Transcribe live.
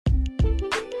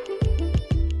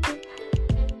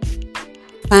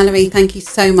Valerie, thank you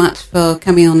so much for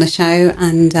coming on the show,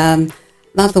 and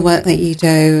love the work that you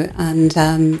do. And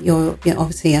you're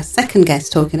obviously a second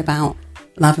guest talking about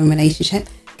love and relationship.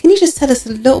 Can you just tell us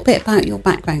a little bit about your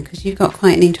background? Because you've got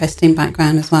quite an interesting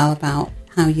background as well about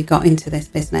how you got into this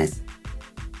business.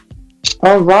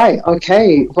 Oh, right.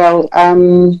 Okay. Well,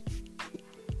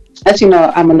 as you know,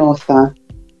 I'm an author.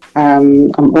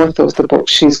 I'm author of the book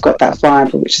She's Got That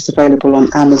Vibe, which is available on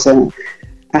Amazon.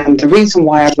 And the reason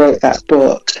why I wrote that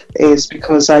book is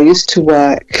because I used to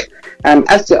work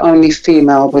as the only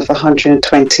female with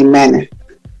 120 men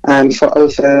for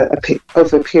over a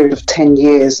period of 10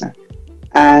 years.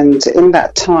 And in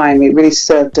that time, it really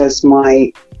served as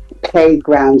my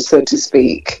playground, so to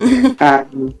speak,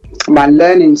 my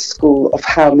learning school of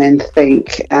how men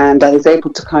think. And I was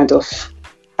able to kind of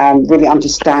really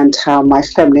understand how my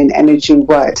feminine energy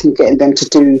worked and getting them to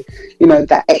do,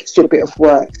 that extra bit of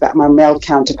work that my male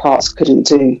counterparts couldn't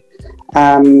do.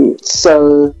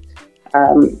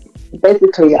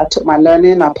 Basically, I took my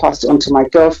learning, I passed it on to my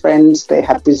girlfriends, they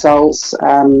had results,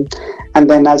 and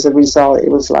then as a result, it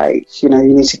was like, you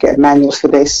need to get a manual for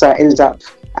this. So I ended up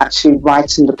actually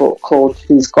writing the book called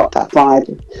She's Got That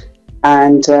Vibe.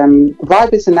 And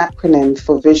VIBE is an acronym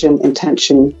for vision,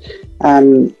 intention,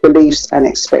 beliefs and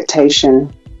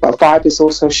expectation. But VIBE is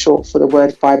also short for the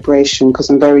word vibration, because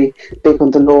I'm very big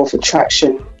on the law of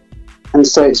attraction. And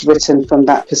so it's written from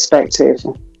that perspective.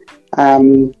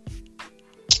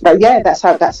 But yeah, that's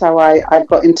how I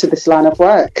got into this line of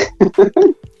work.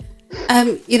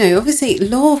 Obviously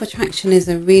law of attraction is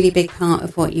a really big part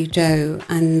of what you do.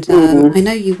 And I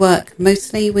know you work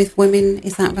mostly with women,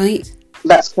 is that right?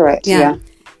 That's correct, yeah.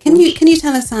 Can you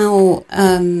tell us how,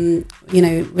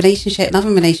 relationship, love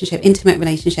and relationship, intimate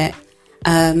relationship,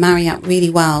 marry up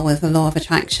really well with the law of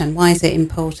attraction? Why is it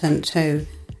important to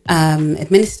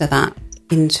administer that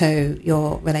into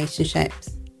your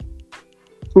relationships?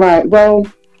 Right, well,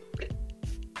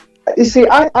 you see,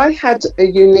 I had a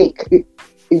unique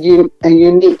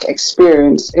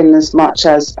experience in as much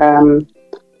as I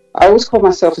always call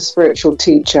myself a spiritual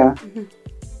teacher. Mm-hmm.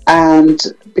 And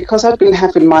because I've been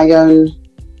having my own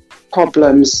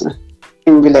problems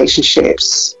in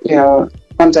relationships,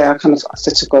 one day I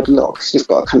said to God, look, you've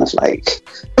got to kind of like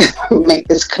make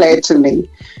this clear to me,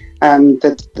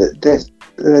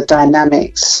 the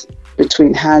dynamics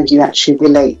between how you actually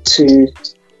relate to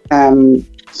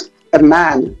a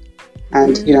man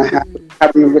and,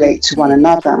 how we relate to one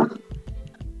another.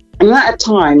 And at a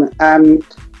time,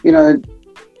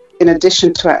 in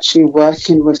addition to actually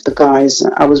working with the guys,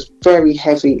 I was very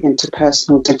heavy into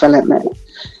personal development.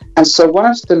 And so one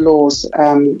of the laws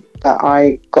that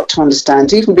I got to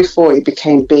understand, even before it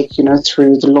became big,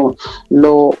 through the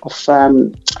law of,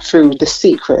 through The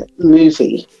Secret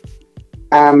movie,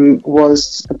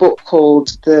 was a book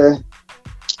called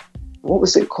what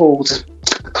was it called?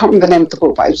 I can't remember the name of the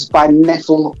book, but it was by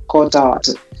Neville Goddard.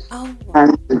 Oh,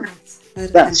 wow.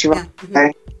 That's right.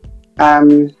 Yeah.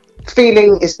 Mm-hmm.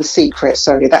 Feeling is the Secret.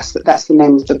 Sorry, that's the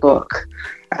name of the book.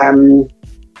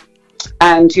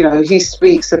 And he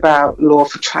speaks about law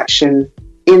of attraction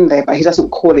in there, but he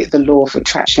doesn't call it the law of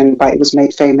attraction. But it was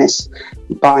made famous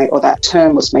that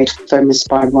term was made famous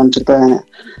by Rhonda Byrne.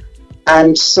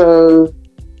 And so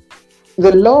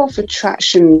the law of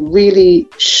attraction really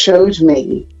showed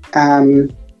me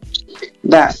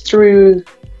that through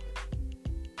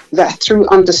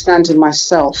understanding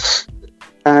myself,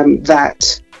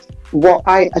 that what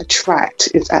I attract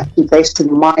is actually based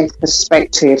on my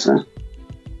perspective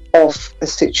of a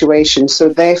situation. So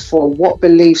therefore, what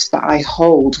beliefs that I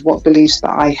hold, what beliefs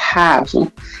that I have,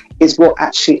 is what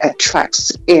actually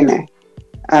attracts in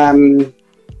the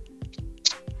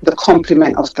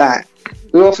complement of that.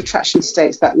 The law of attraction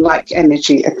states that like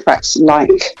energy attracts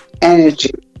like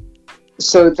energy.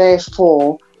 So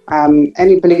therefore,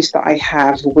 any beliefs that I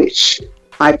have, which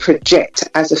I project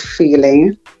as a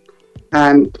feeling,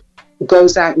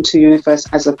 goes out into the universe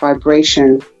as a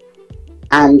vibration,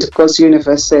 and God's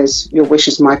universe says, your wish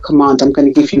is my command. I'm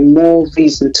going to give you more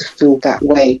reason to feel that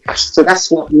way. So that's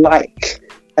what like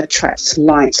attracts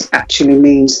like actually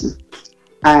means.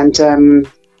 And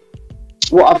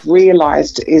what I've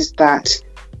realized is that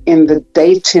in the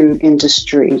dating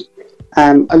industry,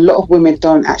 a lot of women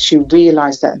don't actually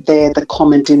realize that they're the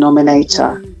common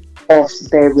denominator of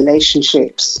their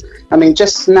relationships. I mean,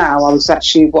 just now I was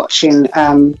actually watching,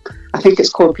 I think it's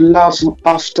called Love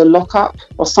After Lockup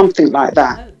or something like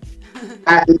that.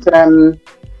 And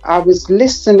I was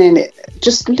listening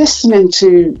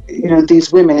to,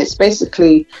 these women. It's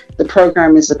basically, the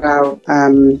program is about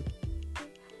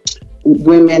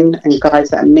women and guys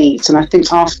that meet. And I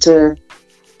think after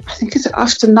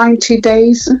 90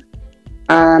 days,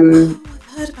 I've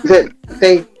heard about that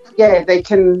they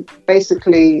can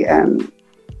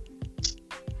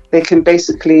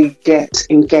basically get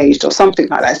engaged or something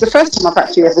like that. It's the first time I've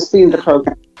actually ever seen the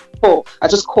program. I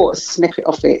just caught a snippet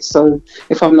of it, so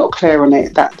if I'm not clear on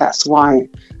it, that's why.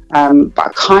 But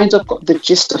I kind of got the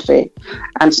gist of it,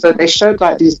 and so they showed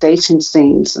like these dating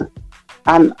scenes,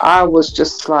 and I was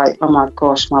just like, oh my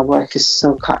gosh, my work is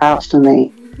so cut out for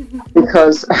me,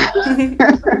 because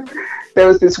there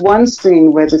was this one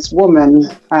scene where this woman,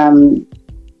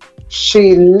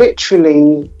 she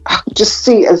literally, I could just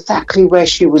see exactly where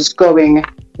she was going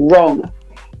wrong.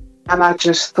 And I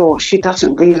just thought, she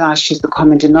doesn't realise she's the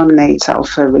common denominator of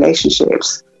her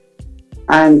relationships.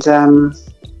 And, the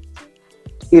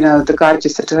guy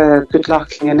just said to her, good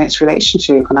luck in your next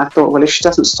relationship. And I thought, well, if she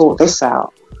doesn't sort this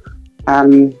out,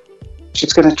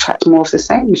 she's going to attract more of the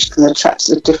same. She's going to attract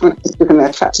a different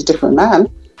man,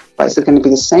 but it's going to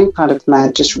be the same kind of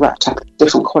man, just wrapped up in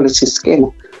different quality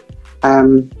skin.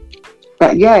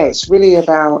 But yeah, it's really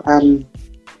about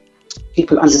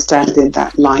people understanding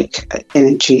that like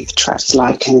energy attracts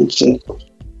like energy.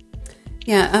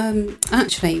 Yeah,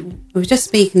 actually, we were just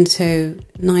speaking to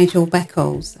Nigel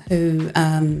Beckles, who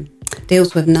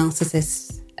deals with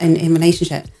narcissists in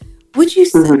relationships. Would you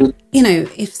say,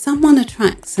 if someone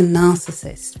attracts a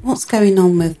narcissist, what's going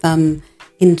on with them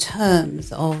in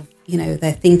terms of,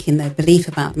 their thinking, their belief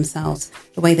about themselves,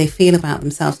 the way they feel about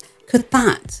themselves? Could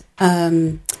that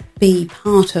be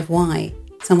part of why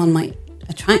someone might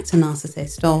attract a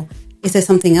narcissist, or is there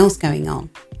something else going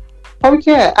on? Oh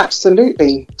yeah,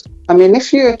 absolutely. I mean,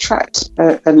 if you attract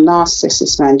a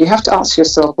narcissist man, you have to ask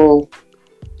yourself, well,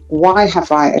 why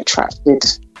have I attracted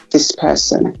this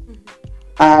person?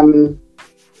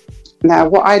 Now,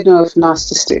 what I know of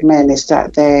narcissistic men is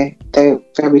that they're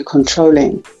very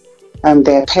controlling, and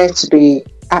they appear to be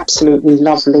absolutely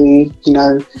lovely,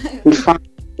 in front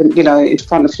of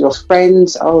your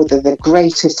friends. Oh, they're the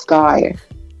greatest guy.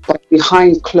 But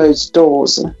behind closed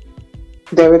doors,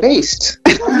 they're a beast.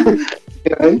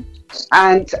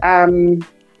 And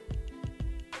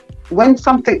when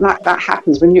something like that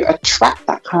happens, when you attract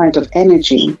that kind of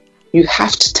energy, you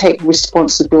have to take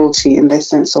responsibility in the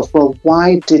sense of, well,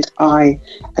 why did I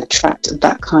attract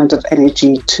that kind of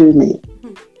energy to me?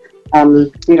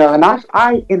 And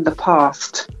I in the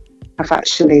past have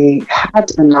actually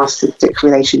had a narcissistic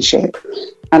relationship,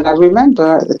 and I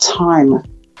remember at the time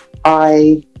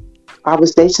I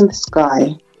was dating this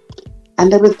guy,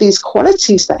 and there were these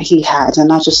qualities that he had,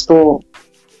 and I just thought,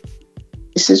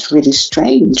 this is really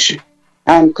strange.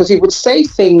 Because he would say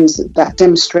things that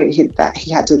demonstrated that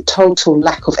he had a total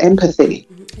lack of empathy.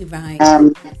 Right.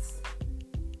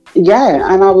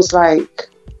 Yeah, and I was like,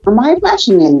 am I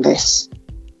imagining this?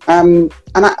 Let me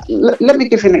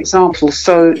give you an example.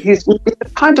 So he's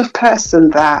the kind of person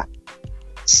that,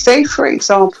 say for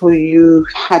example, you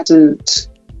hadn't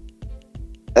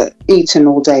eaten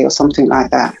all day or something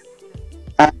like that,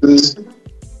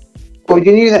 or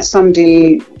you knew that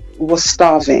somebody was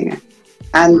starving,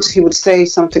 and he would say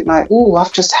something like, oh,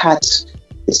 I've just had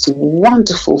this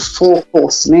wonderful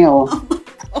 4-course meal.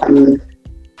 A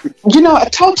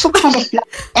total kind of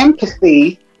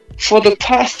empathy for the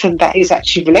person that he's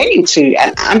actually relating to.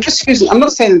 And I'm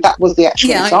not saying that was the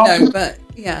actual example. I know, but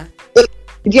yeah.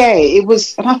 Yeah, it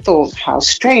was, and I thought, how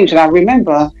strange. And I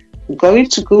remember going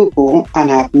to Google,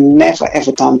 and I've never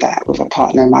ever done that with a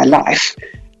partner in my life,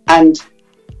 and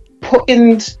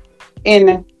putting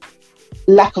in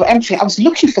lack of empathy. I was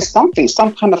looking for some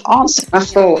kind of answer. I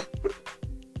thought,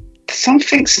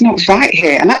 something's not right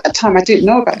here. And at the time, I didn't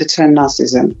know about the term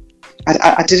narcissism.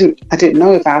 I didn't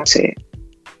know about it.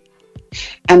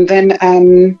 And then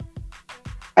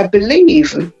I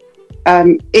believe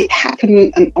it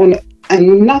happened on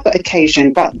another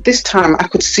occasion, but this time I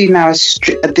could see now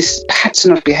this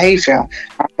pattern of behaviour.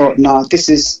 I thought, no, this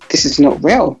is not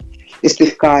real. Is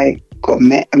this guy got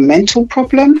a mental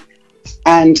problem?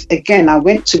 And again, I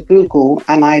went to Google,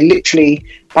 and I literally,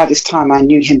 by this time, I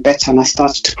knew him better, and I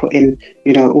started to put in,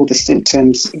 all the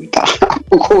symptoms that I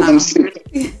would call them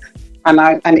symptoms.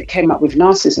 And it came up with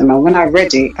narcissism. And when I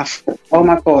read it, I thought, oh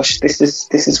my gosh, this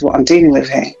is what I'm dealing with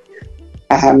here.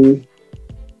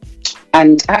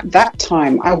 And at that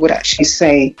time, I would actually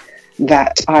say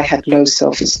that I had low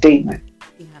self-esteem,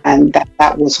 and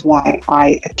that was why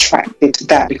I attracted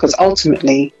that, because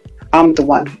ultimately, I'm the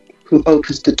one who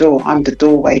opens the door. I'm the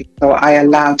doorway. So I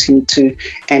allowed him to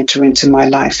enter into my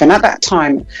life. And at that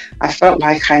time, I felt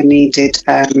like I needed,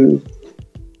 in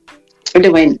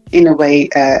a way,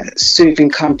 soothing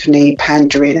company,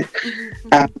 pandering.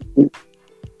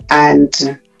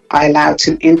 And I allowed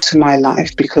him into my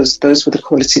life because those were the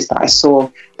qualities that I saw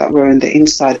that were on the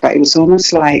inside. But it was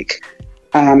almost like,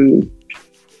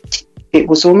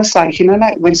 you know,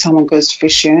 like when someone goes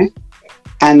fishing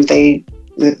and the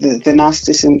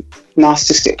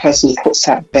narcissistic person puts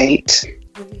out bait,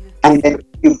 and then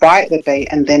you bite the bait,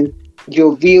 and then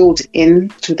you're reeled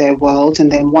into their world,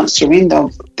 and then once you're in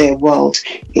their world,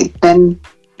 it then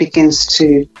begins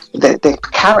to, their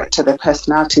character, their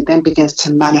personality then begins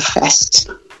to manifest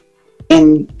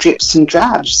in drips and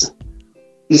drabs.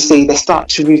 You see, they start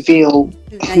to reveal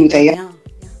who they are.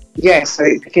 Yeah, so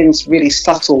it begins really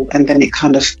subtle, and then it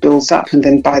kind of builds up, and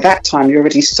then by that time you're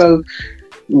already so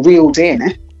reeled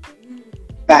in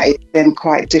that it's then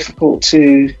quite difficult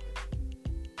to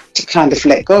kind of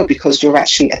let go, because you're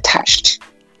actually attached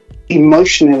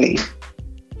emotionally,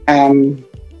 and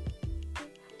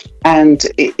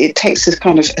it takes this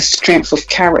kind of a strength of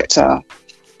character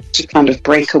to kind of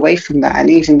break away from that. And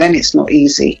even then it's not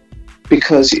easy,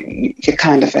 because you're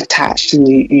kind of attached, and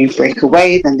you break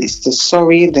away, then it's the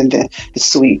sorry, then the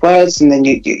sweet words, and then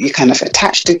you're kind of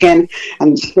attached again,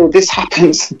 and so this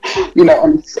happens, you know,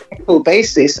 on a cyclical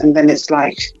basis. And then it's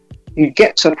like you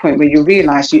get to a point where you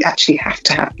realize you actually have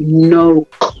to have no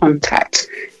contact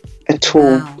at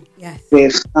all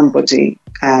with somebody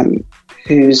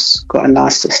who's got a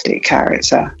narcissistic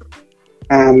character.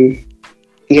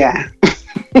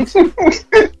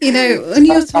 You know, when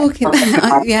you're talking,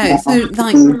 so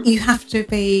like you have to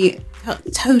be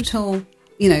total,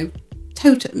 like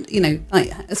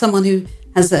someone who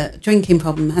has a drinking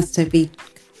problem has to be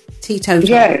teetotal.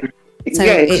 Yeah. So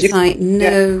it's like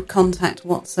no contact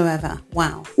whatsoever.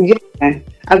 Wow. Yeah.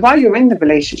 And while you're in the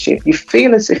relationship, you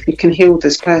feel as if you can heal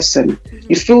this person. Mm-hmm.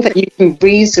 You feel that you can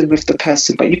reason with the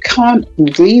person, but you can't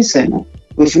reason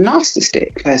with a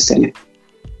narcissistic person.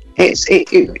 It's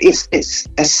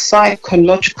a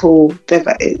psychological.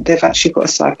 They've actually got a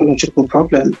psychological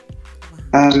problem,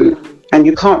 and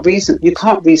you can't reason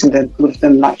with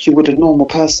them like you would a normal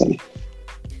person.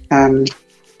 So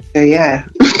yeah.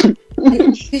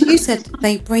 Because you said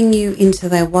they bring you into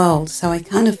their world, so I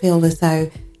kind of feel as though,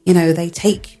 you know, they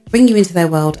bring you into their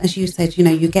world, as you said, you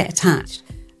know, you get attached,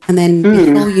 and then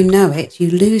before you know it, you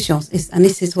lose and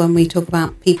this is when we talk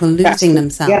about people losing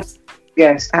themselves.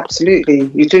 Yes,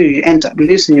 absolutely, you do. You end up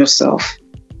losing yourself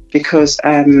because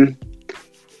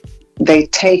they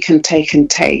take and take and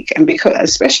take, and because,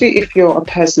 especially if you're a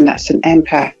person that's an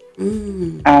empath,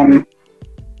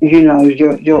 you know,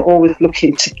 you're always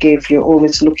looking to give. You're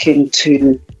always looking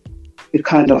to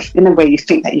kind of, in a way, you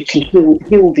think that you can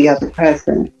heal the other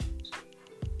person,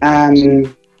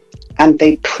 and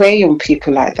they prey on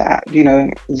people like that. You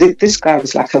know, this guy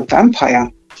was like a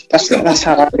vampire. That's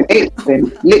how I relate to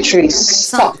him. Literally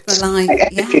sucked the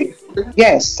energy.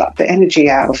 Yes, sucked the energy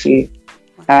out of you.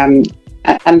 And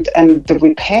the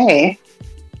repair,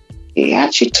 it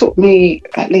actually took me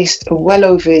at least well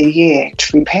over a year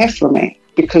to repair from it,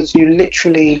 because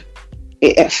it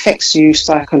affects you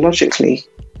psychologically.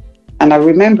 And I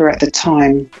remember at the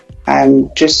time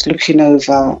just looking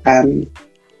over,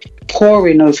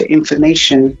 poring over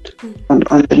information on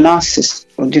the narcissist,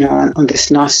 you know, on this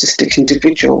narcissistic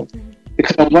individual,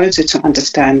 because I wanted to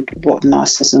understand what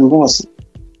narcissism was.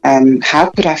 How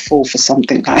could I fall for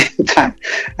something like that?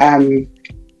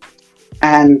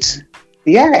 And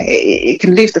yeah, it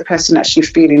can leave the person actually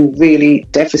feeling really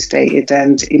devastated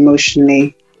and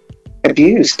emotionally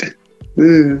abused.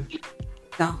 Yeah.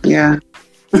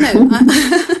 You know,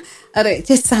 I it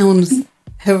just sounds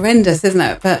horrendous, isn't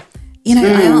it? But, you know,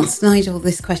 I asked Nigel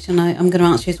this question, I'm going to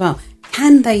answer you as well.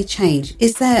 Can they change?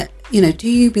 Is there, you know, do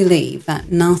you believe that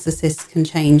narcissists can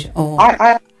change, or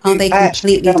are they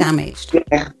completely damaged?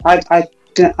 Yeah, I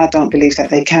don't believe that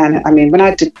they can. I mean, when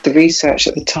I did the research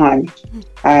at the time,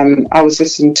 I was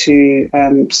listening to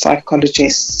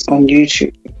psychologists on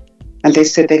YouTube, and they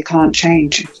said they can't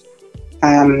change.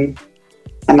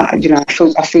 And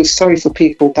I feel sorry for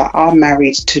people that are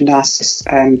married to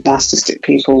narcissistic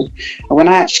people. And when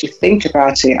I actually think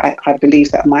about it, I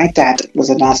believe that my dad was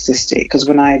a narcissistic, because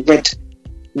when I read,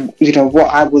 you know,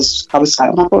 what I was like,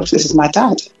 oh my gosh, this is my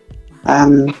dad.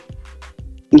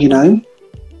 You know,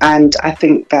 and I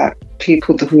think that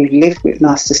people who live with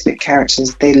narcissistic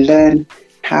characters, they learn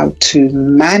how to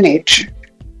manage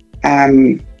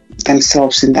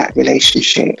themselves in that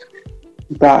relationship,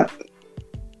 but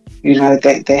you know,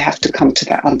 they have to come to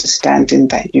that understanding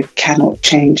that you cannot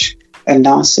change a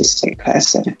narcissistic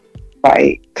person. But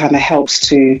it kind of helps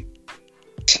to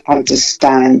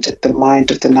understand the mind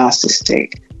of the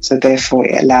narcissistic. So therefore,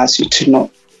 it allows you to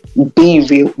not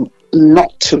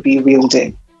to be reeled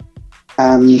in.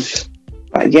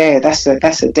 But yeah, that's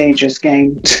a dangerous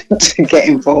game to get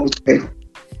involved with.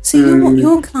 So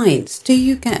your clients, do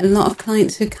you get a lot of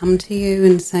clients who come to you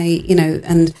and say,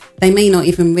 and they may not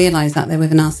even realise that they're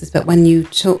with a narcissist, but when you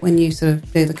sort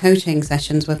of do the coaching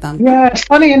sessions with them? Yeah,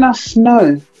 funny enough,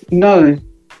 no.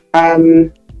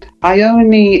 I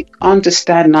only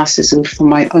understand narcissism from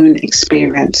my own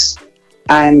experience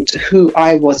and who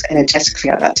I was energetically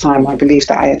at that time. I believe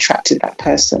that I attracted that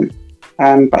person,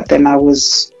 but then I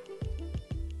was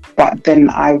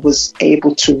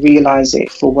able to realise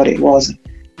it for what it was.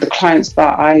 The clients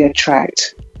that I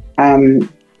attract,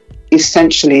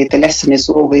 essentially the lesson is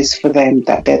always for them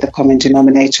that they're the common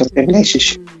denominator of the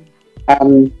relationship.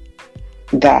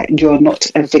 That you're not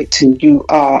a victim, you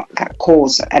are at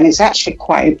cause. And it's actually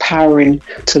quite empowering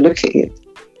to look at it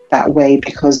that way,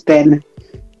 because then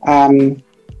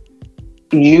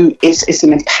it's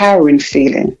an empowering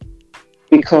feeling,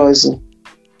 because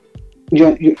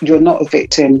you're not a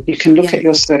victim. You can look at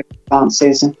your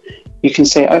circumstances and you can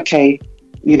say, okay,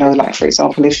 like for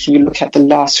example, if you look at the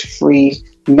last 3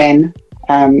 men,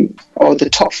 or the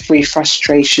top 3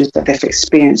 frustrations that they've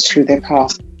experienced through their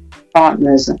past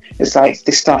partners, it's like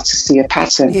they start to see a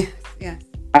pattern.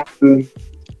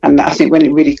 And I think when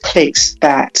it really clicks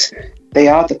that they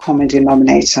are the common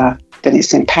denominator, then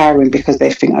it's empowering, because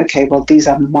they think, okay, well, these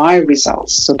are my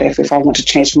results, so therefore if I want to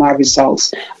change my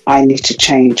results, I need to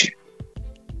change.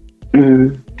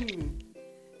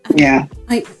 Yeah.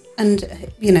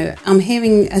 I'm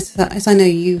hearing, as I know,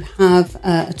 you have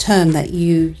a term that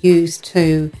you use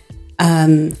to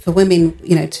for women,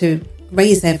 to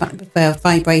raise their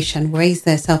vibration, raise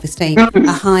their self-esteem,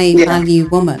 a high value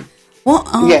woman.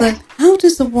 How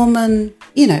does a woman,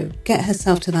 get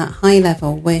herself to that high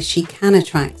level where she can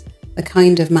attract the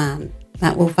kind of man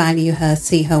that will value her,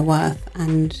 see her worth,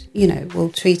 and, will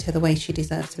treat her the way she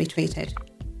deserves to be treated?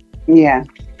 Yeah.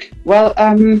 Well,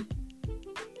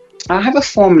 I have a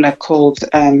formula called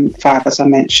 5, as I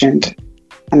mentioned,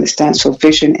 and it stands for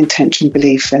vision, intention,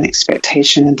 belief, and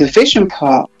expectation. And the vision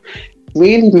part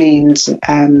really means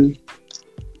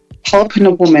helping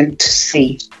a woman to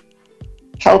see,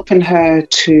 helping her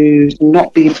to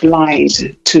not be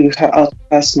blind to her own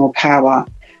personal power,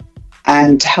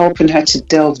 and helping her to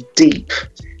delve deep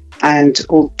and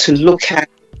to look at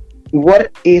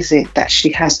what is it that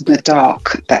she has in the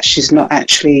dark that she's not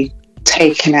actually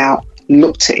taken out,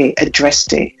 looked at it,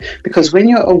 addressed it. Because when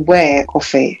you're aware of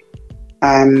it,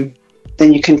 then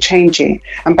you can change it.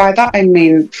 And by that I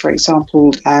mean, for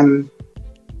example,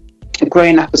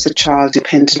 growing up as a child,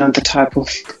 depending on the type of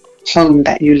home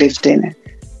that you lived in,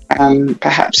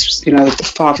 perhaps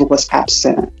the father was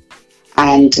absent,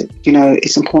 and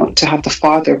it's important to have the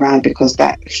father around, because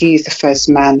that he is the first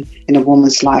man in a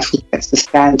woman's life who sets the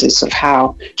standards of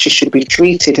how she should be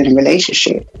treated in a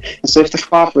relationship. And so if the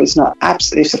father is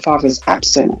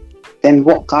absent, then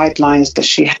what guidelines does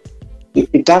she have? If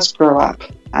she does grow up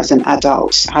as an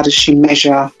adult, how does she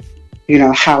measure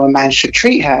how a man should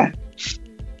treat her?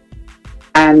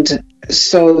 And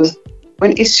so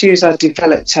when issues are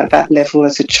developed at that level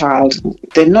as a child,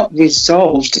 they're not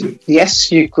resolved.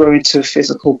 Yes, you grow into a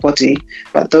physical body,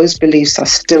 but those beliefs are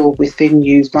still within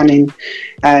you, running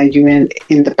you in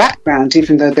the background,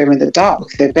 even though they're in the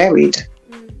dark, they're buried.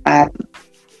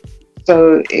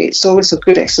 So it's always a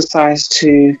good exercise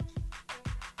to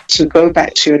go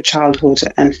back to your childhood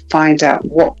and find out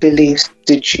what beliefs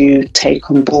did you take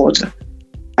on board.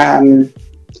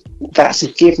 That's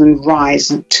given rise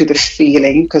to the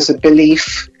feeling, because the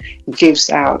belief gives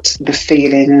out the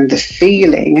feeling, and the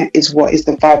feeling is what is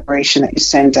the vibration that you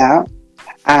send out.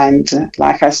 And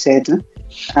like I said,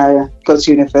 God's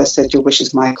universe said, your wish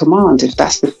is my command. If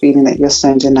that's the feeling that you're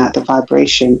sending out, the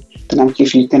vibration, then I'm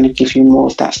going to give you more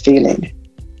of that feeling.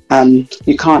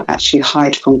 You can't actually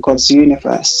hide from God's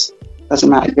universe. Doesn't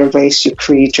matter your race, your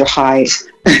creed, your height.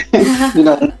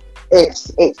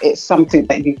 It's something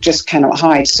that you just cannot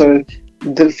hide. So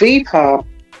the V part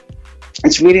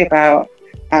is really about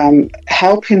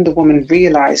helping the woman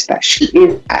realize that she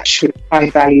is actually a high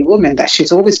value woman, that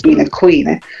she's always been a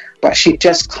queen, but she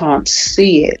just can't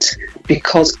see it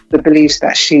because of the beliefs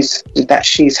that she's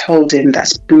holding,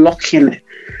 that's blocking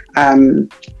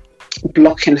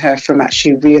her from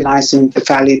actually realizing the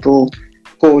valuable,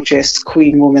 gorgeous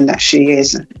queen woman that she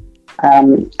is.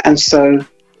 And so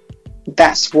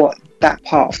that's what that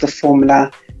part of the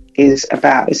formula is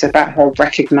about. It's about her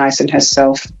recognizing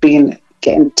herself,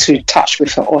 getting to touch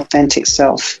with her authentic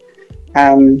self,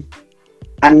 and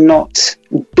not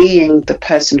being the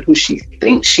person who she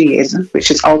thinks she is,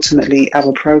 which is ultimately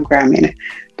our programming,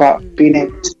 but being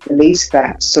able to release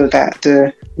that so that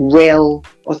the real,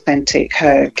 authentic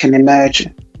her can emerge.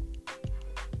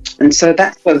 And so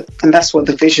that's what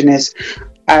the vision is.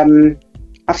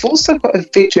 I've also got a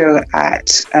video at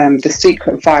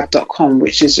thesecretvibe.com,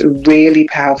 which is a really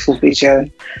powerful video,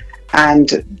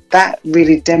 and that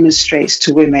really demonstrates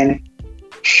to women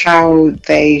how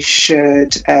they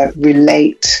should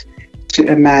relate to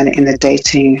a man in a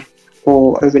dating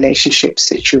or a relationship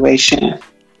situation.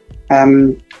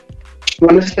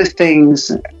 One of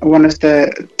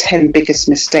the 10 biggest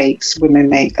mistakes women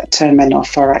make that turn men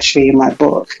off are actually in my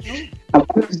book. And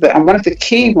one of the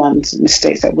key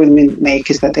mistakes that women make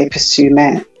is that they pursue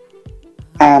men.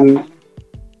 The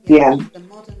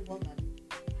modern woman.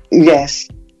 Yes.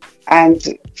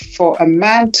 And for a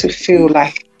man to feel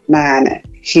like a man,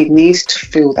 he needs to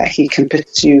feel that he can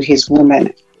pursue his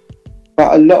woman.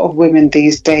 But a lot of women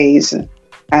these days,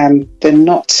 they're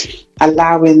not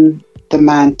allowing the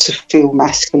man to feel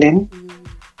masculine.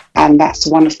 And that's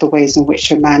one of the ways in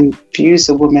which a man views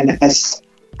a woman as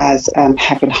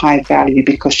having high value,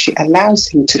 because she allows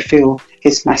him to feel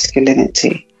his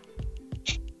masculinity.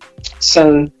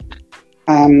 So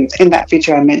in that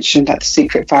video I mentioned at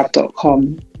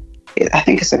thesecretvibe.com, I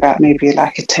think it's about maybe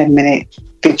like a 10-minute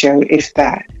video, if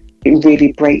that. It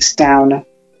really breaks down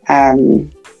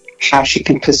how she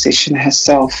can position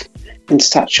herself in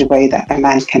such a way that a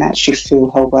man can actually feel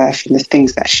her worth, and the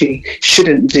things that she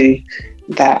shouldn't do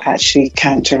that actually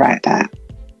counteract that.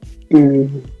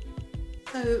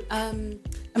 So, I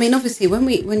mean, obviously, when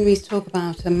we talk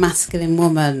about a masculine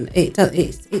woman,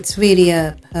 it's really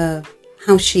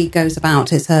how she goes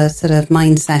about. It's her sort of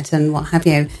mindset and what have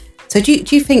you. So, do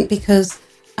you think because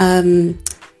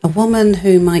a woman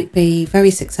who might be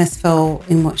very successful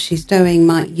in what she's doing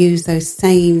might use those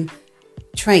same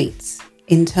traits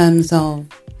in terms of,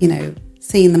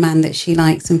 seeing the man that she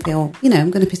likes and feel,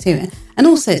 I'm going to pursue it. And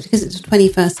also because it's the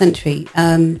 21st century,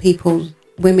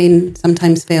 women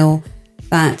sometimes feel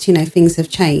that, things have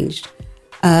changed.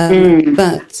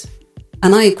 But,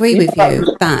 and I agree with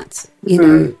you that,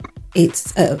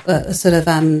 it's a sort of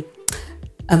a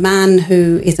man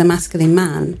who is a masculine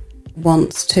man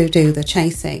wants to do the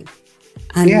chasing.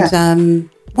 And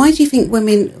why do you think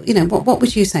women, what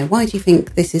would you say? Why do you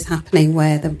think this is happening,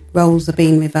 where the roles are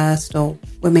being reversed or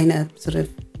women are sort of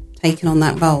taking on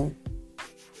that role?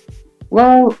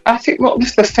 Well, I think what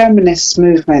with the feminist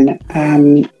movement,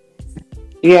 and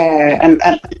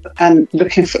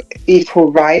looking for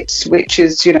equal rights, which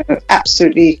is,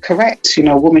 absolutely correct.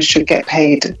 A woman should get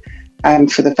paid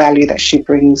for the value that she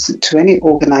brings to any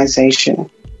organisation.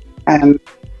 But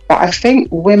I think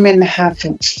women have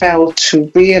failed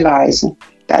to realise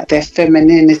that their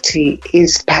femininity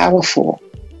is powerful,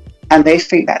 and they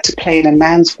think that to play in a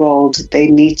man's world, they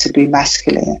need to be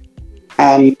masculine.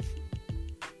 And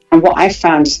what I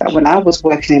found is that when I was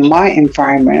working in my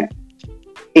environment,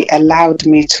 it allowed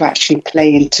me to actually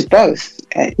play into both,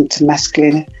 into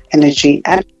masculine energy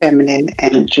and feminine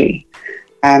energy.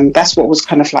 That's what was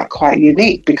kind of like quite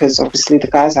unique, because obviously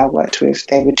the guys I worked with,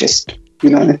 they were just,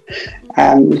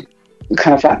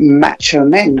 kind of like macho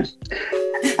men.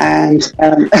 And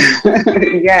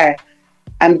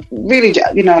and really,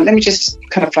 let me just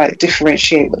kind of like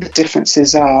differentiate what the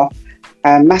differences are.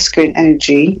 Masculine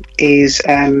energy is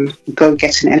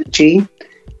go-getting energy.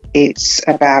 It's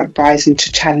about rising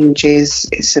to challenges.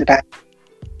 It's about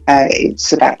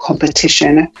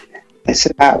competition. It's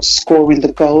about scoring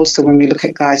the goals. So when we look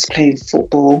at guys playing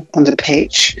football on the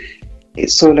pitch,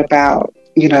 it's all about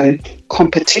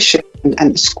competition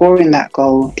and scoring that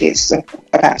goal. It's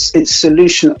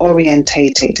solution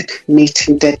orientated,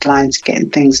 meeting deadlines,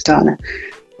 getting things done.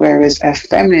 Whereas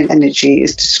feminine energy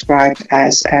is described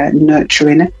as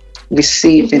nurturing,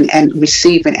 receiving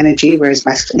energy, whereas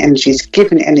masculine energy is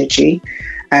giving energy.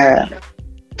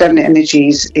 Feminine energy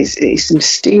is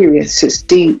mysterious, it's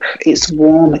deep, it's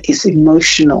warm, it's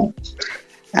emotional.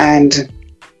 And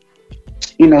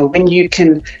when you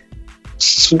can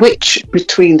switch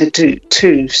between the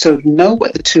two, so know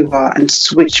what the two are and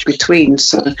switch between.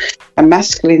 So a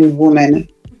masculine woman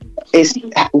is,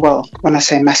 well, when I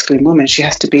say masculine woman, she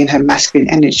has to be in her masculine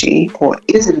energy, or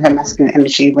is in her masculine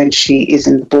energy when she is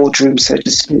in the boardroom, so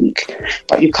to speak.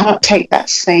 But you can't take that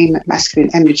same masculine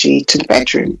energy to the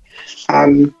bedroom,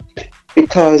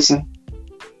 because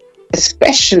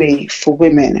especially for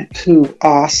women who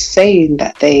are saying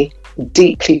that they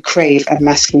deeply crave a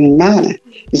masculine man,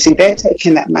 you see, they're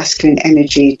taking that masculine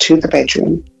energy to the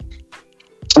bedroom.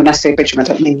 When I say bedroom, I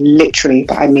don't mean literally,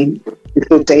 but I mean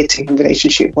the dating and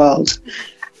relationship world.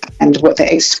 And what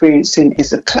they're experiencing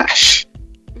is a clash,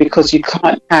 because you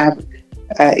can't have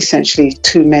essentially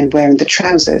two men wearing the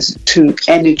trousers, two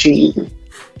energies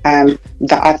that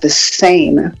are the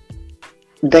same.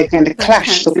 They're going to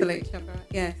clash. Cancel each other.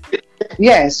 Yeah.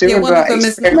 Yeah, so Yeah, one remember of them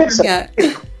is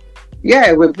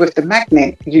with the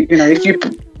magnet. You know, if you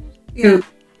put two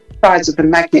sides of the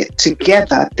magnet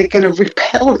together, they're going to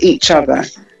repel each other.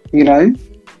 You know,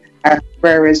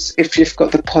 whereas if you've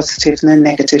got the positive and the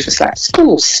negative, it's like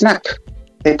snap,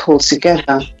 they pull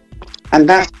together, and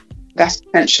that's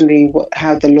essentially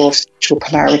how the law of sexual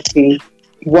polarity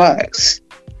works.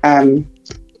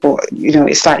 Or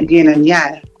it's like yin and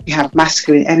yang. You have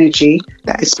masculine energy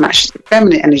that is matched to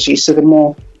feminine energy. So the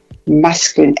more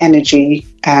masculine energy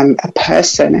a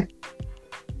person,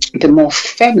 the more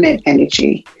feminine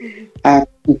energy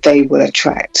they will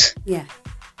attract. Yeah.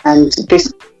 And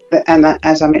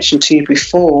as I mentioned to you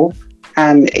before,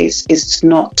 it's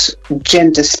not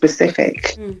gender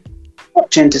specific.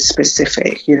 Not gender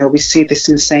specific. You know, we see this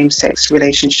in same-sex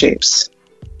relationships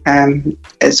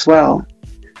as well.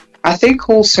 I think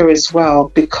also as well,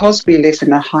 because we live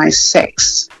in a high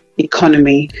sex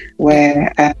economy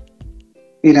where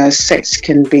sex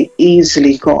can be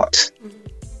easily got.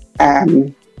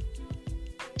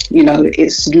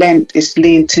 It's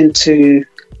leaned into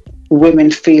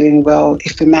women feeling, well,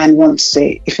 if a man wants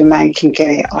it, if a man can get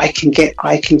it, I can get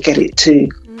it too,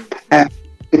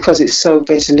 because it's so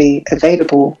readily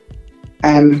available.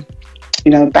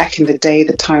 Back in the day,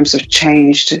 the times have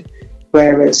changed,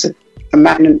 whereas a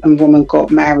man and woman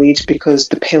got married because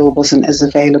the pill wasn't as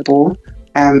available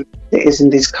it is in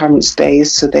these current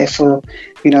days. So therefore,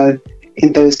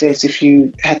 in those days, if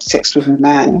you had sex with a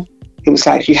man, it was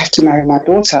like, you have to marry my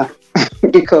daughter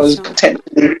because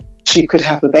potentially she could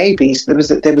have a baby. So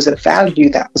there was a value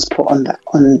that was put on that.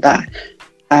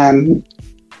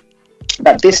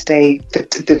 But this day,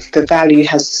 the value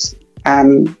has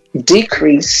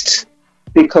decreased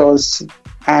because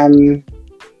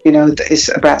it's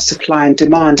about supply and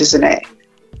demand, isn't it?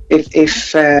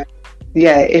 If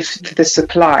the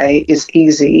supply is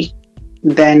easy,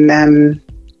 then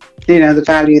the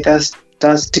value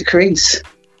does decrease.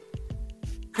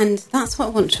 And that's what I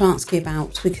want to ask you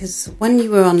about, because when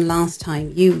you were on last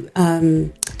time, you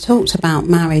talked about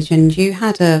marriage, and you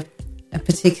had a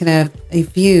particular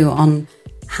view on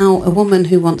how a woman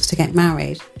who wants to get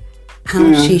married,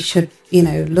 how she should,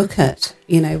 look at,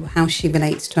 how she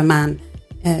relates to a man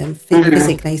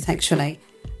physically, sexually.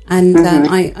 And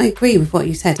I agree with what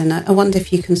you said, and I wonder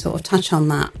if you can sort of touch on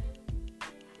that.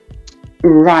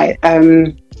 Right.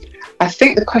 I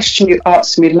think the question you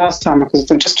asked me last time,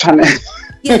 because I'm just trying to...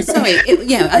 Yeah, sorry.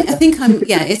 I think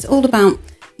it's all about,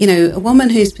 a woman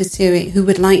who's pursuing, who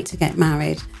would like to get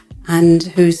married and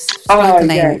who's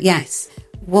struggling. Oh, yes.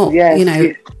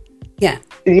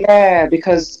 Yeah,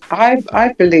 because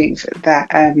I believe that,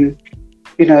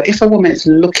 if a woman is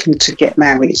looking to get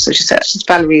married, so she says,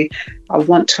 Valerie, I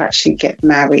want to actually get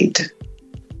married,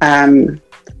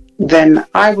 then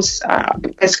I was,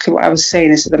 basically what I was saying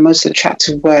is that the most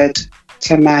attractive word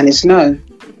to a man is no.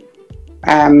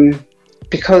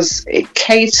 Because it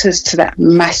caters to that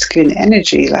masculine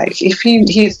energy. Like if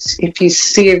he's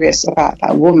serious about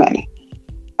that woman,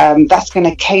 that's going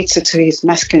to cater to his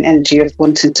masculine energy of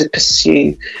wanting to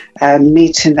pursue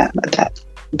meeting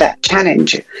that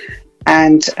challenge.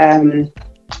 And the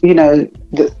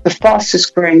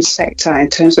fastest growing sector in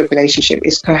terms of relationship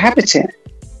is cohabiting.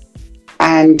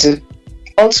 And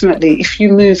ultimately, if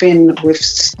you move in with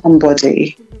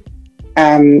somebody,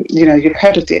 you've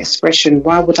heard of the expression,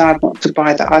 why would I want to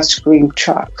buy the ice cream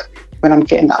truck when I'm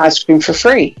getting the ice cream for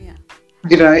free?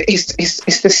 Yeah.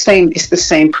 It's the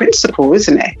same principle,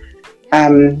 isn't it?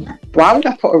 Why would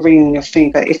I put a ring on your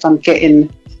finger if I'm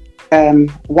getting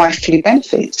wifely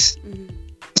benefits?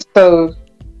 So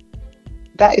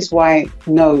that is why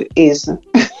no is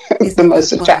the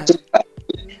most attractive,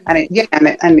 and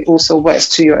it also works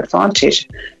to your advantage.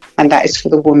 And that is for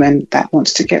the woman that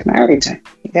wants to get married.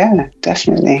 Yeah,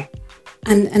 definitely.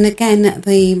 And again,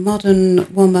 the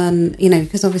modern woman,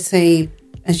 because obviously,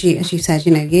 as you said,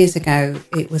 years ago,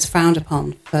 it was frowned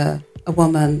upon for a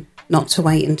woman not to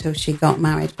wait until she got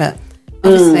married. But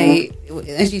obviously,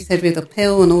 as you said, with the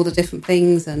pill and all the different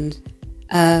things, and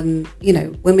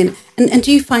women. And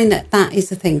do you find that is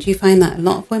the thing? Do you find that a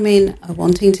lot of women are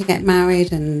wanting to get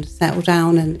married and settle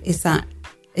down? And is that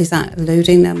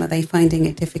eluding them? Are they finding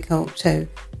it difficult for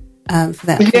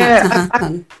that to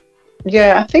happen?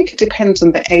 I think it depends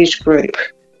on the age group.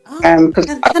 Tell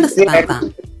us about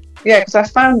that. Yeah, because I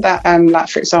found that, like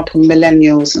for example,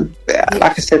 millennials,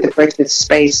 like I said, the greatest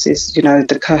space is,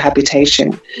 the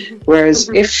cohabitation. Whereas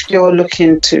if you're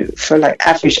looking for like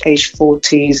average age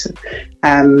 40s,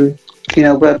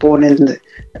 we're born in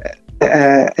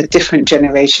a different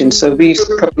generation, so we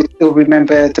probably still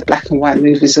remember the black and white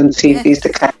movies on TVs, the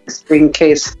classic Spring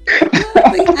Kids.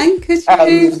 The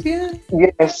handkerchief,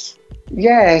 yes.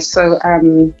 yeah, so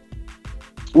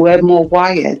we're more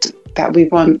wired that we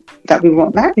want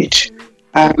marriage.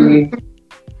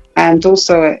 And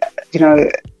also, you know,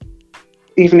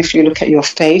 even if you look at your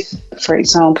faith, for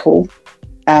example,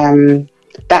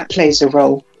 that plays a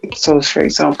role. So, for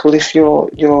example, if you're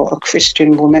a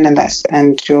Christian woman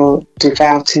and you're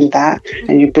devout in that,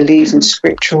 and you believe in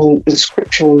scriptural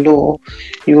law,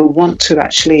 you will want to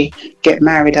actually get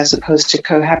married as opposed to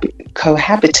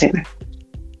cohabiting.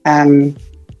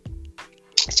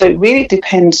 So it really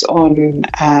depends on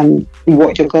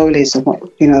what your goal is and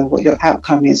what your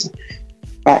outcome is,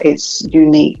 but it's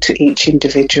unique to each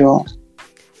individual.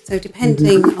 So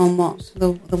depending on what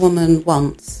the woman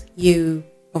wants, you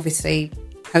obviously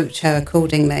coach her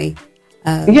accordingly.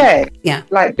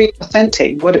 Like be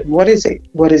authentic. What is it?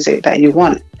 What is it that you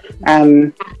want?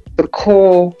 The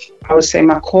core, I would say,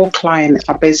 my core client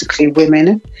are basically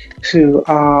women who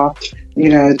are,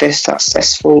 they're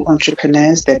successful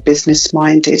entrepreneurs. They're business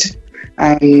minded.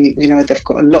 They've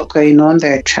got a lot going on.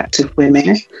 They're attractive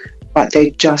women, but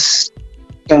they just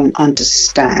don't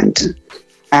understand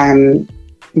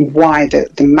why the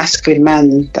masculine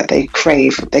man that they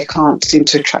crave, they can't seem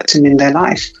to attract him in their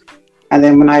life. And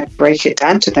then when I break it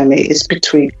down to them, it is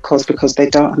because they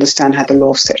don't understand how the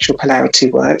law of sexual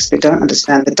polarity works. They don't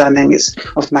understand the dynamics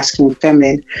of masculine and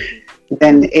feminine.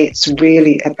 Then it's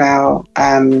really about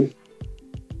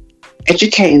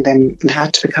educating them on how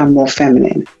to become more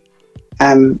feminine,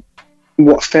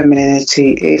 what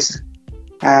femininity is.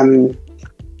 And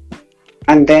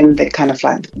then they kind of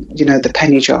like, the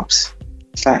penny drops.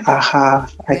 It's like, I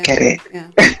get it. Yeah.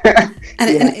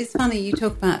 And it's funny, you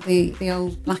talk about the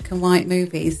old black and white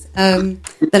movies. The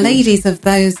ladies of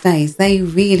those days, they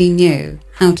really knew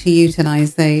how to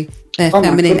utilise their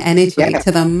feminine energy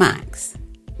to the max.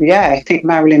 Yeah, I think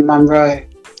Marilyn Monroe,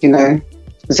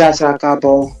 Zaza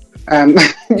Gabor, all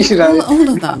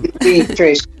of them.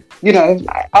 Trish,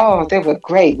 they were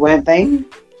great, weren't they? Mm.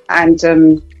 And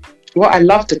what I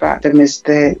loved about them is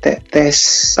their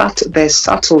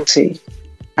subtlety.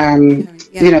 Back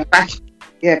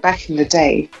in the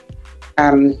day,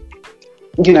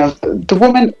 the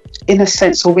woman, in a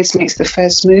sense, always makes the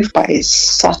first move, but it's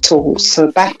subtle. So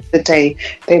back in the day,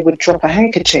 they would drop a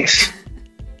handkerchief,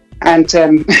 and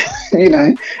and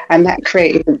that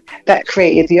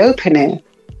created the opening.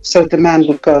 So the man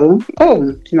would go,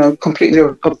 completely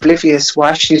oblivious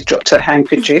why she's dropped her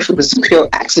handkerchief. It was a pure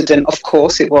accident, of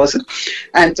course it was.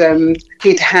 And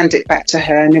he'd hand it back to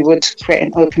her, and it would create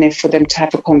an opening for them to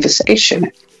have a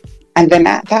conversation. And then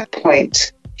at that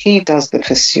point, he does the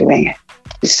pursuing,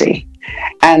 you see.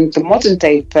 And the modern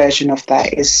day version of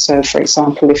that is, so for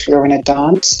example, if you're in a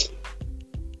dance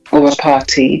or a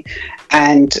party,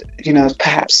 and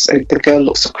perhaps the girl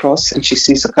looks across and she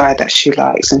sees a guy that she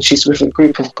likes, and she's with a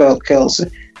group of girls,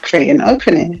 create an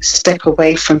opening, step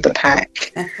away from the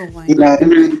pack, and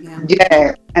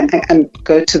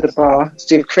go to the bar.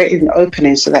 So you've created an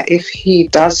opening so that if he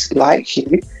does like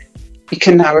you, he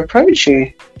can now approach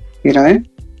you.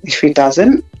 If he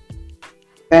doesn't,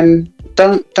 then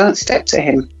don't step to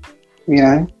him.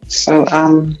 So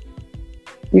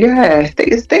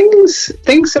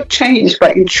things have changed,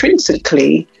 but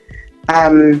intrinsically,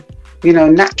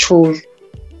 natural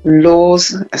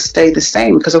laws stay the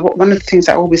same. Because one of the things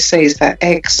I always say is that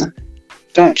eggs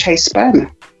don't chase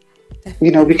sperm.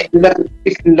 We can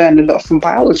learn a lot from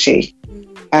biology.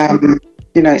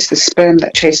 It's the sperm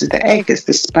that chases the egg. It's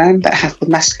the sperm that has the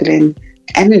masculine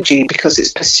energy because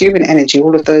it's pursuing energy.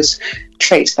 All of those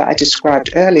traits that I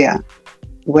described earlier.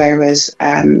 Whereas,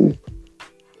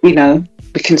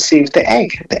 we conceive the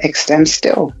egg. The egg stands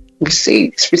still,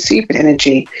 it's receiving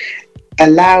energy,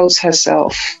 allows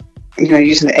herself,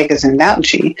 using the egg as an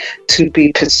analogy, to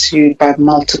be pursued by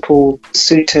multiple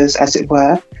suitors, as it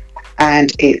were,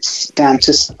 and it's down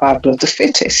to survival of the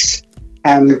fittest.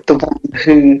 The one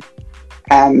who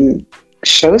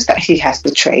shows that he has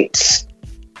the traits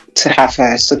to have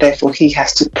her, so therefore he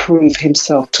has to prove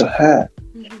himself to her.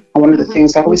 Mm-hmm. And one of the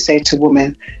things I always say to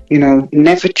women,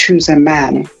 never choose a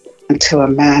man until a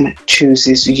man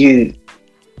chooses you.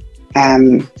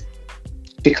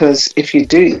 Because if you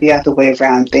do it the other way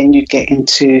around, then you get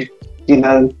into,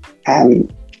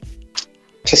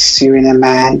 pursuing a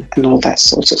man and all that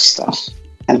sort of stuff.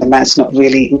 And the man's not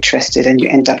really interested and you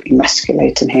end up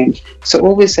emasculating him. So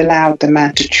always allow the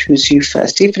man to choose you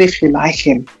first. Even if you like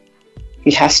him,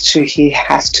 he has to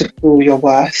feel your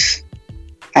worth.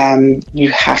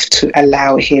 You have to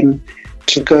allow him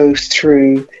to go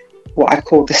through what I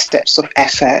call the steps of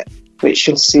effort, which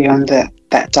you'll see on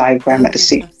that diagram at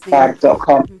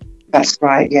thesecretvibe.com. That's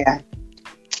right, yeah.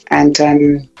 And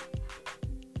and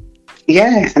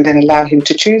then allow him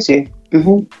to choose you.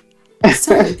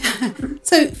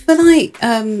 So for like,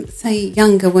 say,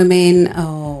 younger women,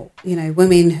 or, you know,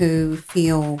 women who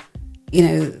feel, you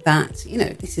know, that, you know,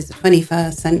 this is the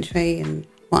 21st century and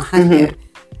what have you,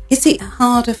 is it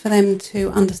harder for them to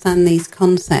understand these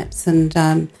concepts? And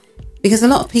because a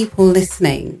lot of people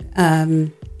listening,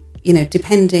 you know,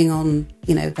 depending on,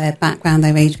 you know, their background,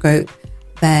 their age group,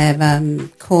 their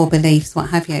core beliefs,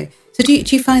 what have you. So do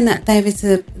you find that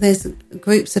there's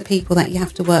groups of people that you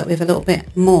have to work with a little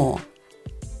bit more?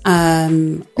 Or,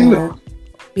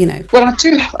 you know? Well,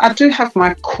 I do have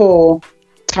my core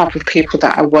type of people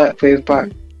that I work with,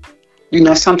 but, you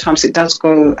know, sometimes it does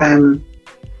go...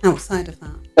 outside of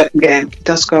that. But yeah, it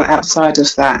does go outside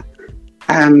of that.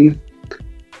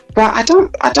 But I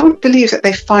don't believe that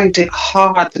they find it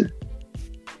hard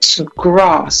to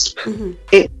grasp.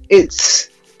 It's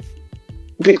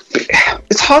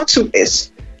hard to.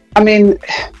 It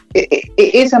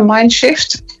is a mind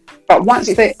shift. But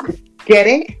once they get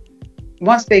it,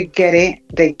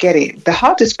 they get it. The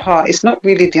hardest part is not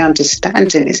really the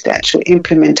understanding; it's the actual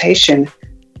implementation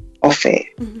of it.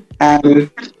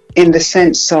 In the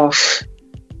sense of,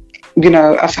 you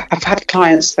know, I've had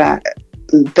clients that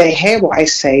they hear what I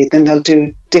say, then they'll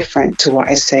do different to what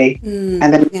I say, and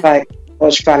then it's like,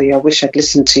 gosh, Valerie, I wish I'd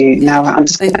listened to you. Now I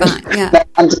understand.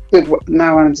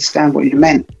 Now I understand what you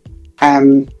meant.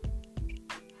 That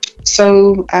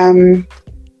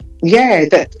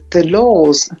the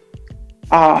laws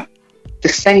are the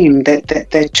same. That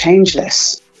they're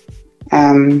changeless.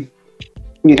 You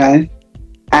know,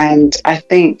 and I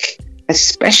think,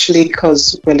 especially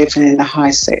because we're living in a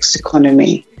high sex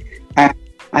economy,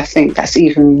 I think that's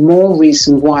even more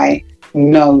reason why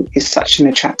no is such an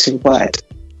attractive word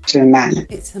to a man.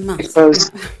 It's a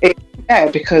must.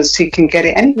 Because he can get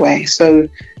it anyway. So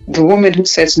the woman who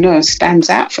says no stands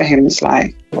out for him. It's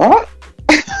like, what?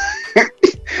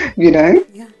 You know?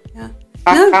 Yeah.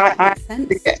 I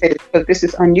get it, but this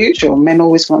is unusual. Men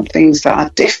always want things that are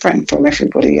different from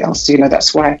everybody else. You know,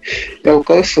 that's why they'll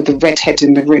go for the redhead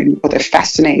in the room, or they're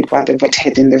fascinated by the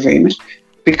redhead in the room,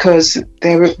 because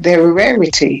they're a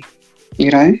rarity.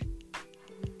 You know.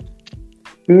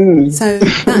 So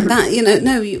that you know,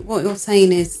 no, what you're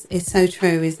saying is so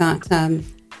true. Is that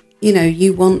you know,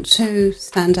 you want to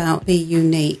stand out, be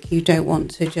unique. You don't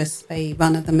want to just be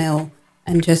run of the mill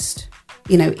and just,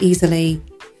 you know, easily.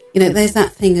 You know, there's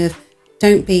that thing of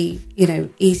don't be, you know,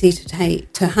 easy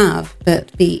to have,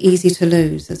 but be easy to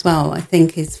lose as well. I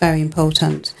think is very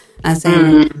important. As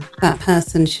in, that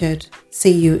person should see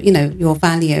you, you know, your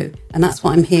value, and that's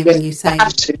what I'm hearing you say.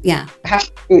 Have to.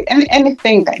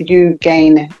 Anything that you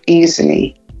gain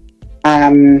easily,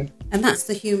 and that's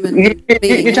the human.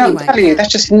 You don't value.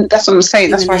 That's what I'm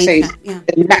saying. That's why I say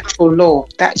the natural law.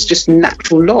 That's just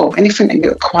natural law. Anything that you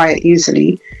acquire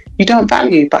easily, you don't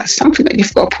value, but something that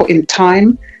you've got to put in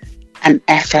time and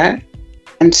effort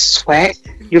and sweat.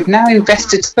 You've now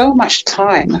invested so much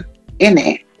time in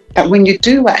it that when you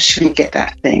do actually get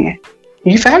that thing,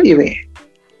 you value it.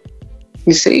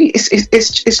 You see,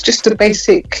 it's just a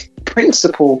basic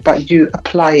principle, but you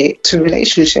apply it to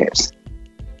relationships,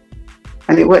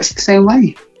 and it works the same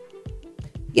way.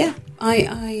 Yeah, I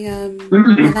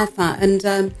love that.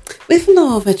 And with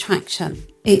law of attraction,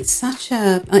 it's such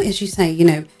a, as you say, you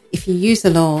know, if you use the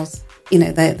laws, you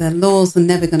know, the laws are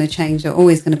never going to change. They're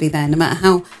always going to be there, no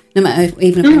matter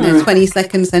even if in the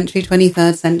 22nd century,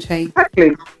 23rd century.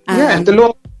 Exactly. The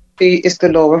law is the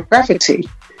law of gravity.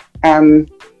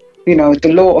 You know,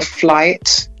 the law of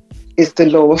flight is the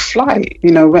law of flight.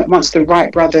 You know, once the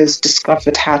Wright brothers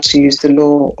discovered how to use the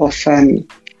law of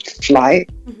flight,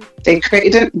 they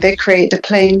created a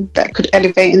plane that could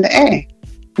elevate in the air.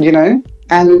 You know,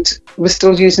 and we're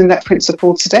still using that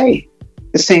principle today.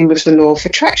 The same with the law of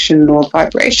attraction, law of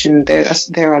vibration.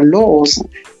 There are laws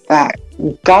that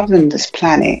govern this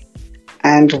planet,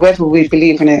 and whether we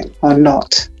believe in it or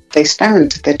not, they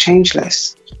stand. They're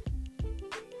changeless.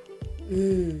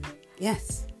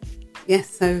 Yes.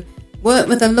 So work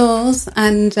with the laws,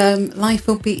 and life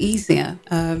will be easier.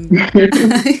 But you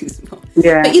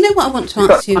know what I want to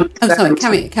ask you? Oh, sorry.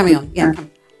 Carry on. Yeah.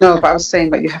 No, but I was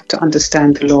saying that you have to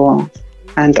understand the law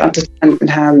and understand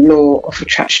how law of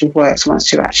attraction works.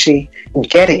 Once you actually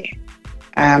get it,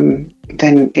 then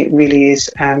it really is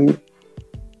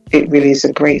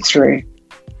a breakthrough.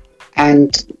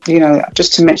 And, you know,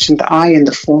 just to mention the I in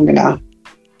the formula,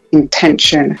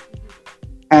 intention,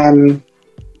 you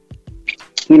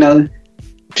know,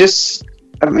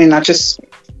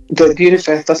 the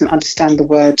universe doesn't understand the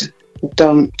word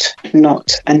don't,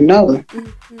 not, and no.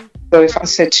 So if I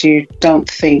said to you, don't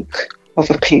think of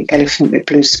a pink elephant with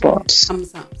blue spots,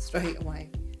 comes up straight away.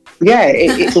 Yeah,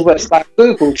 it works like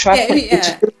Google. Try Yeah, putting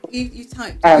into Google. you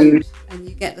type don't and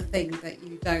you get the thing that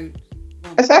you don't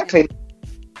want. Exactly.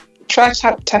 Try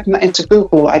tapping that into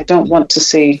Google. I don't want to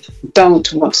see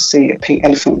a pink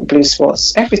elephant with blue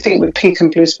spots. Everything with pink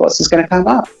and blue spots is going to come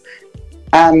up.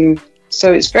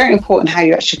 So it's very important how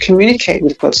you actually communicate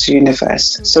with God's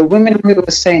universe. So women who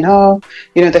are saying,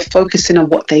 they're focusing on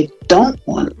what they don't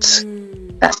want.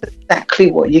 That's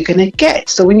exactly what you're going to get.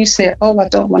 So when you say, I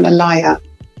don't want a liar,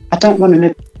 I don't want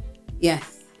an...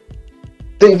 Yes.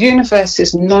 The universe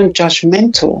is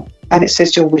non-judgmental, and it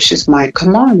says your wish is my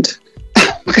command.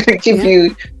 I'm going to give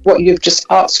you what you've just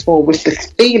asked for with the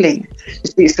feeling.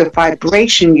 It's the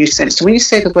vibration you sense. So when you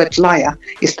say the word liar,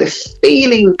 it's the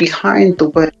feeling behind the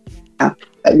word liar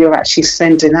that you're actually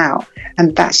sending out.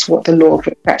 And that's what the law of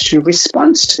attraction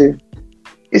responds to.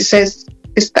 It says,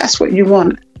 if that's what you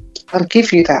want, I'll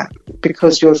give you that,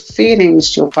 because your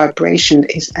feelings, your vibration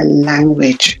is a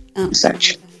language.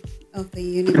 Such of the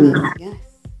universe. Yes.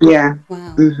 Yeah.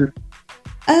 Wow.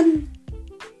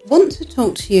 Want to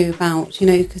talk to you about,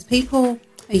 because people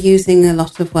are using a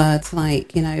lot of words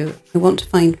like, I want to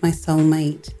find my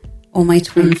soulmate or my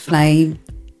twin flame,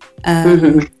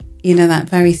 that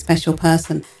very special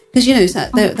person. Because, so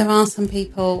there are some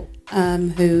people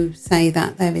who say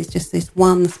that there is just this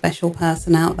one special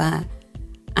person out there,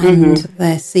 and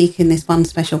they're seeking this one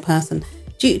special person.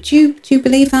 Do you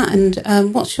believe that? And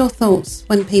what's your thoughts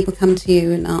when people come to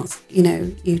you and ask,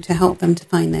 you to help them to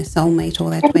find their soulmate or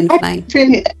their twin flame?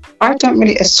 I don't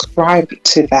really ascribe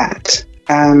to that,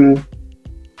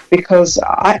 because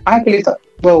I believe that,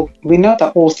 we know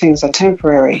that all things are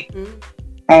temporary.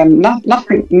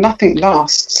 Nothing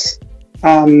lasts.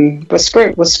 We're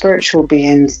spiritual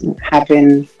beings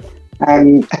having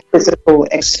a physical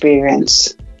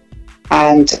experience.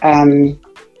 And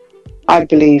I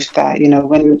believe that,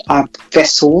 when our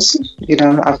vessels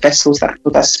that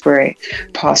hold our spirit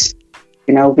pass,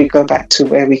 we go back to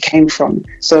where we came from.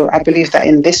 So I believe that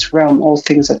in this realm, all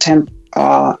things are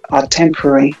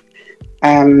temporary.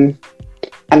 And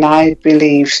I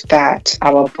believe that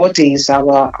our bodies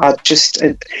are just,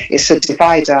 it's a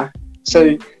divider.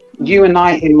 So you and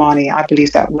I, Imani, I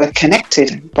believe that we're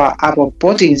connected, but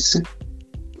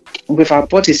with our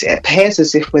bodies, it appears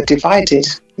as if we're divided,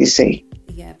 you see.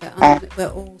 Yeah, but we're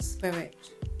all spirit.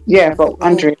 Yeah, but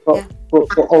under it, we're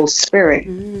all spirit.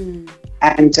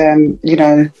 And,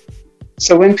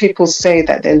 so when people say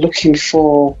that they're looking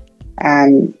for their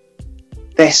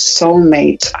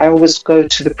soulmate, I always go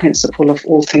to the principle of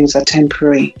all things are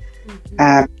temporary.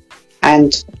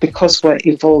 And because we're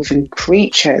evolving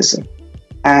creatures,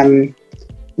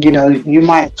 you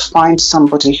might find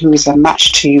somebody who is a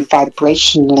match to you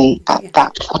vibrationally at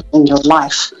that point in your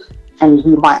life, and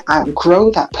you might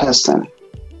outgrow that person.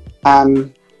 I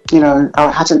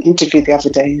had an interview the other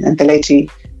day, and the lady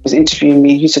was interviewing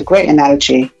me, used a great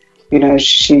analogy.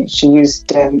 She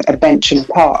used a bench in a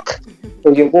park.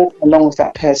 So you're walking along with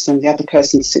that person, the other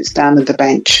person sits down on the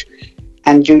bench,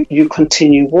 and you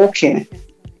continue walking,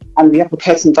 and the other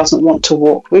person doesn't want to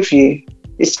walk with you.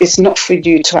 It's not for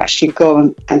you to actually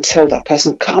go and tell that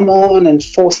person, come on, and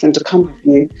force them to come with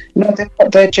you. No, they've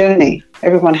got their journey.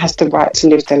 Everyone has the right to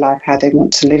live their life how they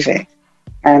want to live it.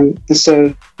 And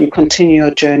so you continue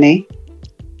your journey,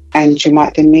 and you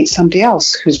might then meet somebody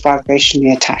else who's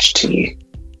vibrationally attached to you.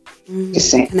 You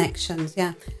see? Connections,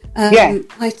 yeah.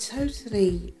 I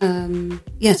totally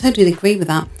agree with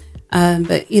that.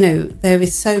 But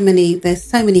there's so many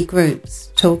groups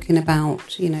talking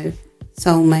about,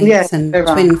 soulmates and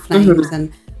twin flames,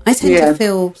 and I tend to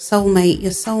feel your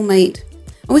soulmate. I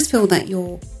always feel that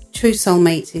your true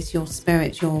soulmate is your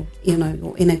spirit, your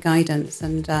inner guidance,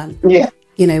 and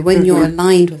when you're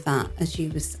aligned with that, as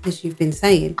you've been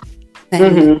saying,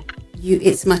 then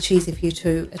it's much easier for you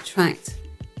to attract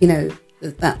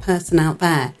that person out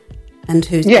there, and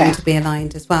who's going to be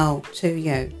aligned as well to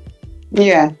you.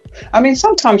 Yeah, I mean,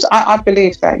 sometimes I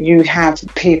believe that you have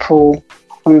people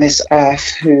on this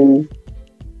earth who,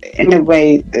 in a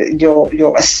way,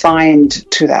 you're assigned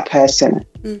to that person.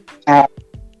 Like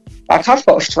I've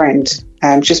got a friend,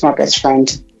 she's my best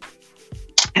friend,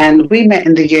 and we met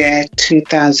in the year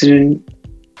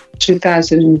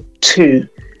 2002.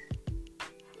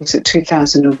 Was it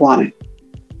 2001?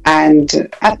 And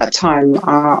at that time,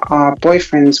 our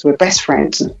boyfriends were best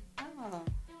friends.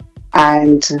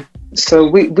 And so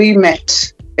we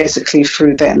met basically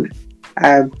through them.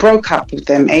 Broke up with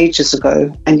them ages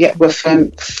ago, and yet we're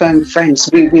firm friends.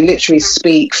 We literally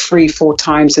speak 3-4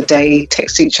 times a day,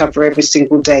 text each other every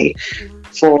single day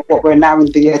for what we're now in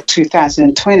the year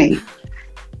 2020.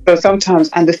 So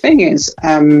sometimes, and the thing is,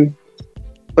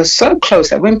 we're so close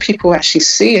that when people actually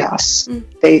see us,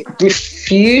 they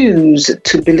refuse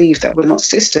to believe that we're not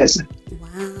sisters.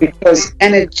 Wow. Because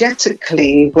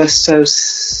energetically we're so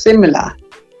similar.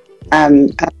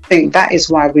 I think that is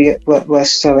why we're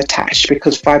so attached,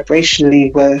 because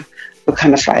vibrationally we're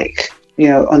kind of like, you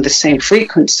know, on the same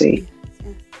frequency.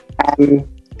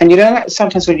 And you know,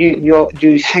 sometimes when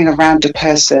you hang around a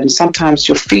person, sometimes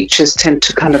your features tend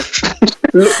to kind of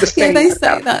look the same. Yeah, they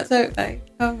say that, don't they?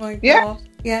 Oh my God.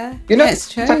 Yeah, you know,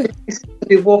 it's true. Like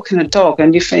you're walking a dog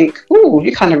and you think, oh,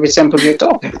 you kind of resemble your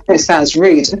dog. It sounds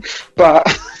rude, but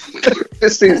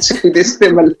there seems to be this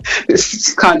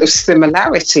kind of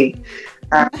similarity.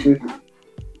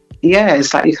 Yeah,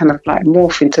 it's like you kind of like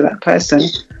morph into that person.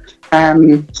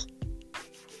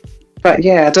 But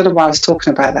yeah, I don't know why I was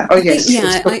talking about that. Oh yes,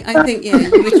 I think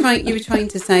you were trying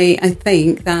to say, I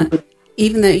think, that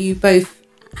even though you both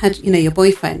had, you know, your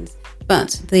boyfriends,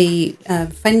 but the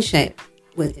friendship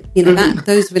with, you know, that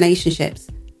those relationships,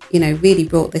 you know, really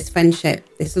brought this friendship,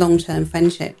 this long-term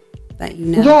friendship that you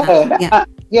now have.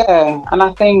 Yeah, and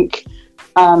I think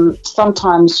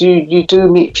sometimes you do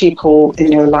meet people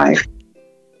in your life,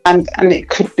 and it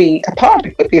could be a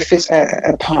partner, it could be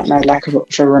a partner like of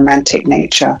a romantic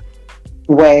nature,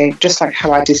 where just like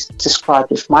how I described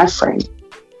with my friend,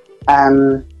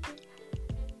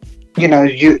 you know,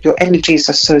 your energies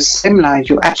are so similar.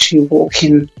 You're actually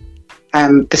walking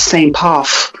the same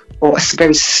path, or a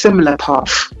very similar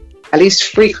path, at least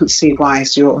frequency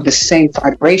wise. You're on the same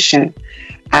vibration,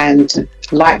 and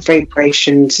light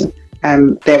vibrations,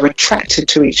 they're attracted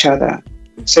to each other.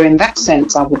 So in that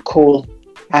sense, I would call,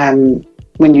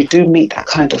 when you do meet that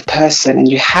kind of person and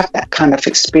you have that kind of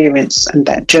experience and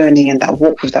that journey and that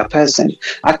walk with that person,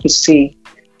 I could see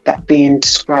that being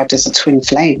described as a twin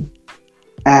flame.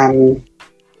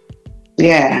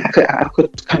 Yeah, I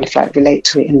could kind of like relate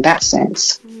to it in that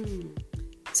sense.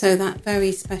 So that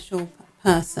very special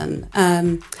person.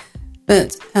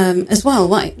 But as well,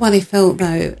 what I felt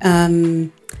though,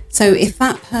 so if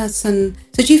that person,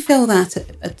 so do you feel that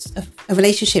a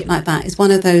relationship like that is one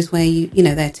of those where you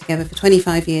know, they're together for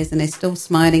 25 years and they're still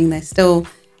smiling, they're still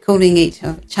calling each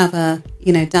other,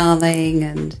 you know, darling,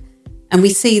 and we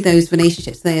see those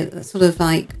relationships, they're sort of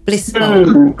like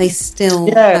blissful. They still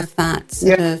have that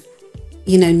sort of,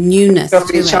 you know, newness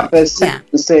of each other's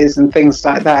sentences and things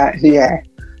like that.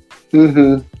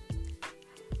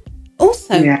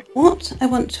 Also, what I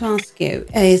want to ask you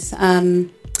is,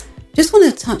 just want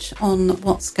to touch on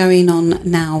what's going on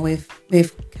now with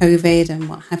COVID and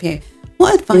what have you.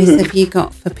 What advice have you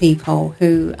got for people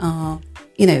who are,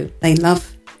 you know, they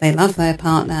love their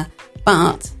partner,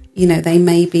 but, you know, they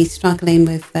may be struggling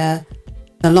with the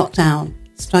lockdown,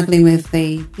 struggling with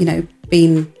the, you know,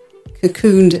 being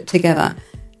cocooned together?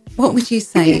 What would you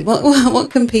say?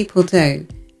 What can people do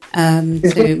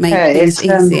to make things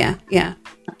easier? Yeah.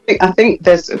 I think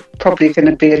there's probably going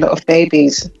to be a lot of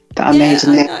babies that are made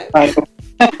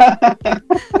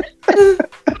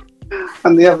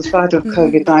on the other side of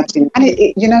COVID-19. And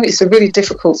it, you know, it's a really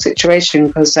difficult situation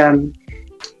because,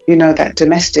 you know, that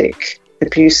domestic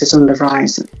abuse is on the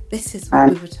rise. This is what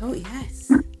we were told,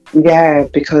 yes. Yeah,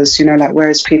 because, you know, like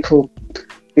whereas people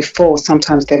before,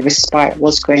 sometimes their respite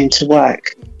was going to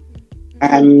work.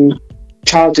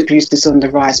 Child abuse is on the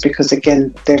rise because,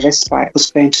 again, their respite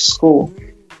was going to school.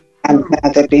 And now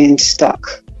they're being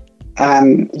stuck.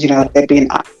 You know, they're being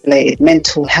isolated.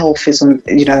 Mental health is,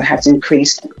 you know, has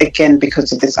increased again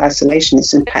because of this isolation.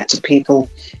 It's impacted people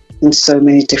in so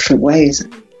many different ways.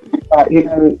 But, you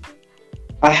know,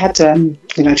 I had, you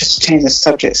know, just to change the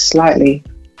subject slightly,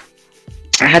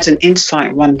 I had an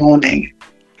insight one morning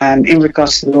in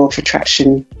regards to the law of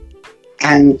attraction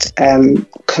and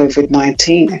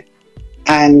COVID-19.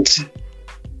 And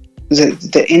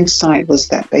the insight was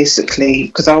that basically,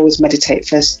 because I always meditate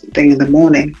first thing in the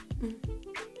morning,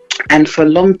 and for a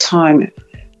long time,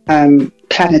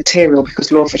 planetarial,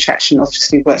 because law of attraction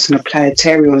obviously works on a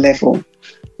planetarial level,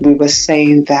 we were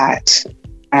saying that,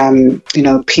 you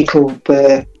know, people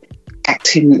were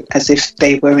acting as if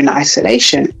they were in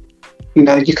isolation. You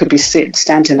know, you could be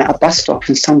standing at a bus stop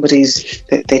and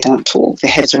they don't talk,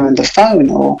 their heads are on the phone,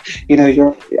 or, you know,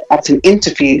 you're at an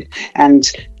interview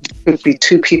and there could be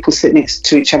two people sitting next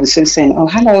to each other saying, oh,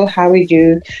 hello, how are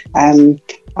you?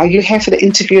 Are you here for the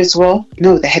interview as well?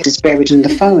 No, the head is buried in the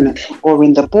phone, or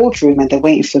in the boardroom and they're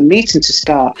waiting for a meeting to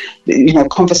start. You know,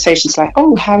 conversations like,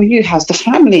 oh, how are you? How's the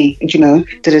family? You know,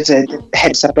 the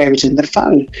heads are buried in the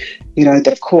phone. You know,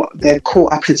 they're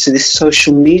caught up into this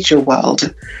social media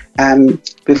world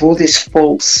with all these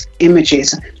false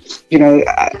images. You know,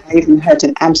 I even heard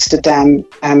in Amsterdam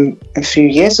a few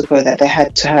years ago that they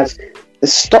had to have the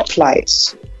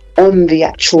stoplights on the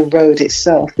actual road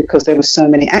itself, because there were so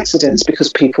many accidents,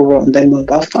 because people were on their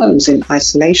mobile phones in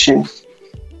isolation.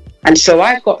 And so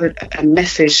I got a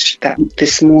message that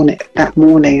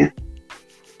morning,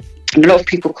 and a lot of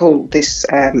people call this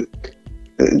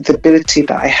the ability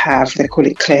that I have, they call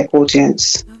it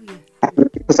clairaudience,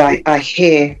 because I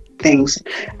hear things.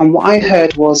 And what I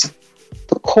heard was,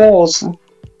 the cause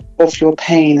of your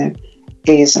pain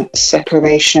is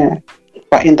separation,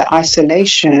 but in the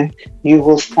isolation you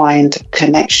will find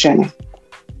connection.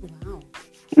 Wow.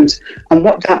 And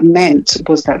what that meant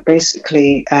was that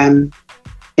basically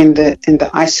in the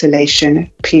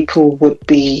isolation, people would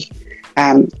be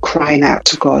crying out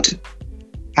to God.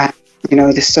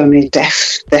 There's so many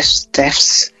deaths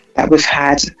that we've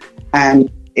had.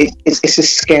 It's a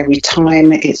scary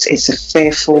time. It's a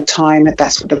fearful time.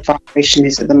 That's what the vibration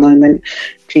is at the moment.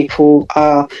 People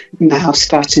are now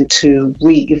starting to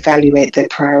reevaluate their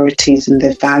priorities and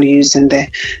their values, and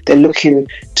they're looking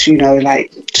to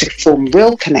to form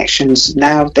real connections.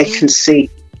 Now they can see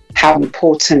how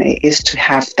important it is to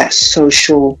have that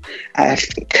social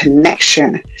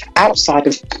connection outside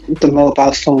of the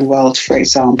mobile phone world, for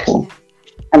example.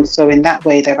 And so in that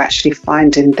way, they're actually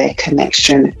finding their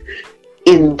connection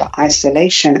in the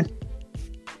isolation.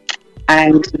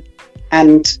 And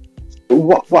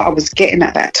what I was getting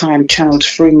at that time, channeled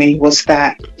through me, was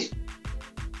that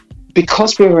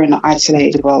because we were in an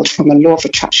isolated world, from a law of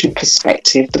attraction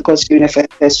perspective, the God's universe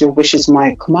says, your wish is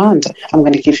my command. I'm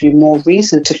going to give you more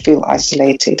reason to feel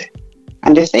isolated.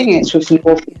 And the thing is, with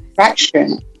law of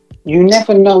attraction, you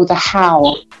never know the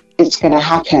how it's going to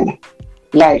happen.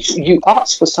 Like, you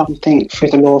ask for something through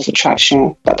the law of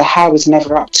attraction, but the how is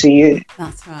never up to you.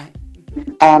 That's right.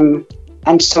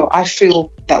 And so I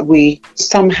feel that we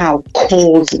somehow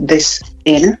called this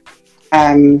in.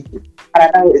 And I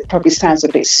know it probably sounds a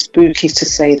bit spooky to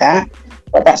say that,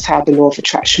 but that's how the law of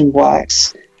attraction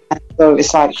works. And so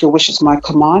it's like, your wish is my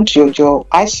command. You're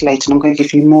isolated. I'm going to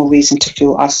give you more reason to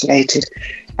feel isolated.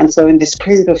 And so in this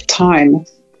period of time,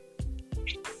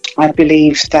 I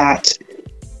believe that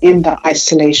in the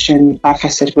isolation, like I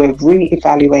said, we're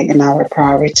re-evaluating our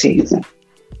priorities.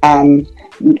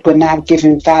 We're now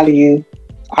giving value.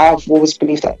 I've always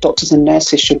believed that doctors and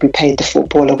nurses should be paid the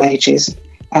footballer wages.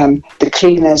 The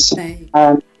cleaners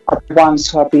are the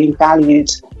ones who are being valued.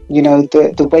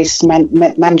 The waste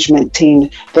management team,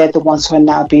 they're the ones who are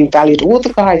now being valued. All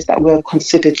the guys that were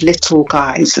considered little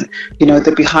guys,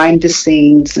 the behind the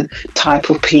scenes type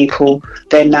of people,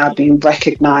 they're now being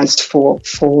recognized for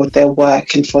their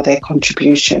work and for their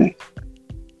contribution.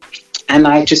 And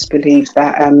I just believe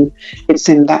that it's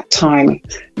in that time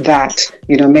that,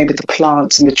 maybe the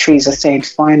plants and the trees are saying,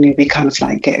 finally, we kind of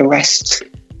like get a rest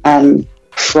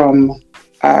from,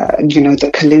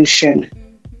 the pollution,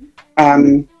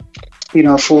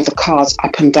 for all the cars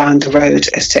up and down the road,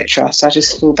 etc. So I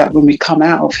just feel that when we come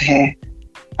out of here,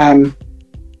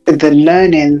 the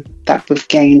learning that we've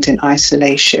gained in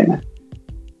isolation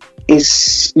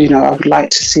is, I would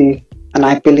like to see, and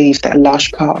I believe that a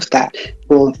large part of that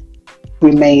will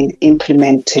remain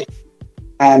implemented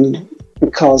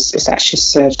because it's actually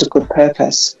served a good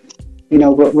purpose.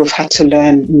 We've had to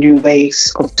learn new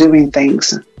ways of doing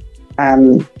things.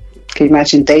 Can you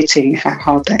imagine dating, how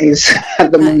hard that is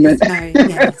at the moment?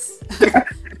 Yes.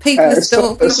 People are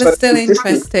still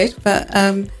interested, but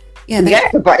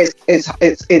but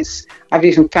it's I've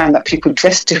even found that people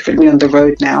dress differently on the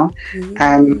road now.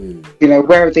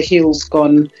 Where are the heels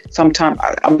gone? Sometimes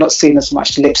I'm not seeing as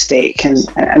much lipstick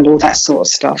and all that sort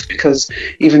of stuff, because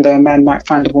even though a man might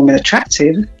find a woman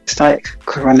attractive, it's like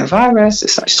coronavirus.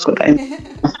 It's like she's got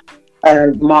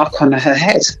that mark on her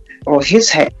head or his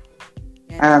head.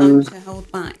 To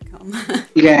hold back on that.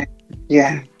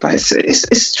 Yeah, but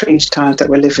it's strange times that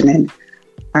we're living in.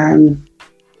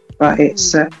 But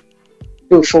it's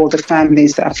for the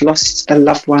families that have lost their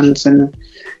loved ones, and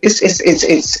it's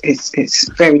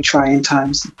very trying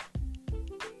times.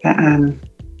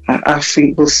 I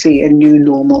think we'll see a new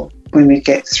normal when we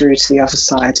get through to the other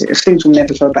side. Things will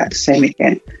never go back the same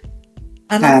again.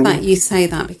 I love that you say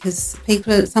that, because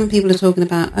some people are talking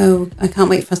about, I can't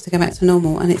wait for us to go back to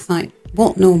normal, and it's like,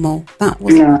 what normal? That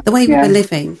was the way we were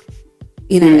living,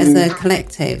 as a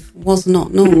collective, was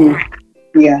not normal.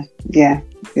 Yeah.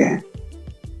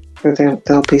 So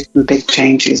there'll be some big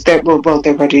changes. They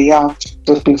already are.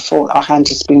 Our hand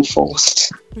has been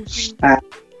forced. I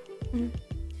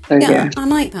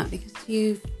like that, because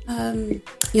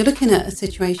you're looking at a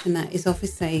situation that is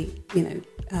obviously,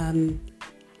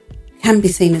 can be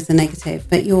seen as a negative,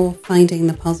 but you're finding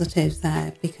the positives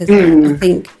there, because I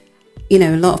think,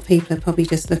 a lot of people are probably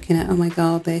just looking at, oh my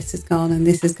God, this is gone and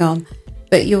this is gone.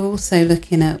 But you're also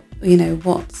looking at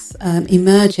what's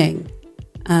emerging,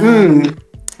 and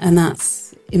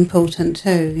that's important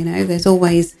too. There's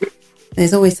always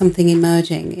something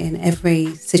emerging in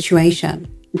every situation.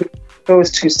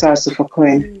 Always two sides of a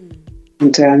coin,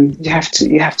 and you have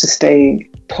to stay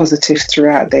positive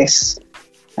throughout this,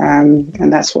 and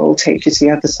that's what will take you to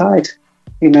the other side.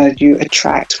 You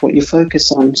attract what you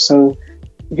focus on. So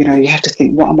you have to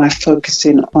think, what am I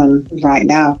focusing on right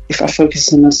now? If I'm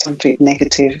focusing on something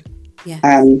negative,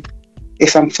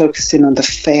 if I'm focusing on the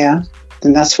fear,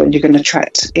 then that's what you're going to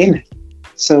attract in.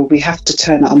 So we have to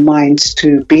turn our minds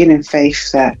to being in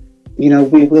faith that,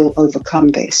 we will overcome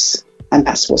this. And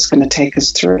that's what's going to take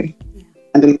us through. Yeah.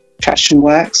 And the attraction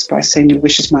works by saying your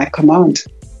wish is my command.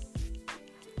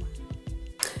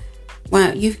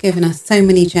 Wow, you've given us so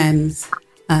many gems,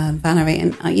 Valerie,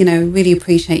 and really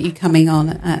appreciate you coming on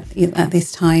at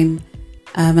this time.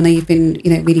 I know you've been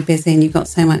really busy and you've got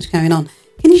so much going on.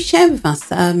 Can you share with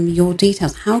us your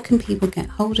details? How can people get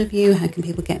hold of you? How can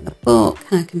people get the book?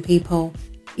 How can people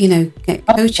get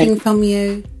coaching from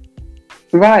you?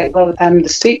 Right. Well, the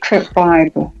Secret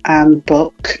Vibe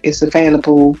book is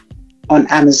available on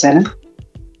Amazon.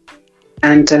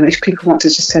 And if people want to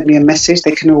just send me a message,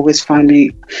 they can always find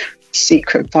me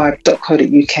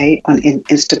secretvibe.co.uk on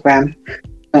Instagram.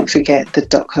 Don't forget the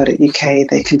 .co.uk.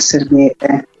 They can send me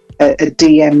a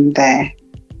DM there.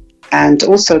 And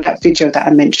also that video that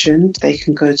I mentioned, they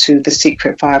can go to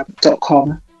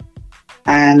thesecretvibe.com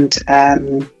and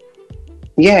have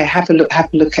a look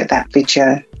at that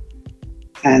video.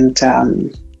 And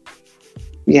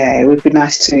it would be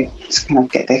nice to kind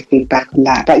of get their feedback on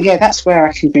that. But that's where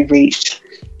I can be reached.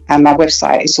 And my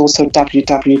website is also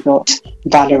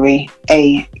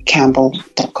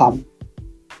www.valerieacampbell.com.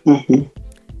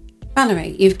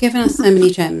 Valerie, you've given us so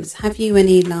many gems. Have you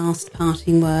any last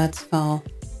parting words for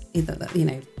either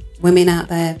women out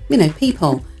there,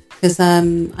 people? Because I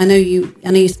know you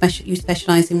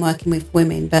specialise in working with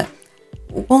women, but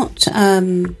what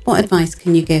advice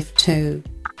can you give to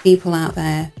people out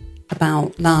there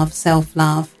about love,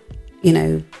 self-love,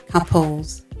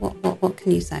 couples? What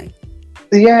can you say?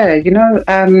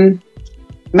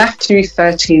 Matthew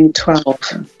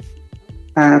 13:12.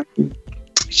 Let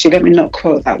me not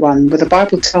quote that one, but the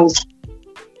Bible tells us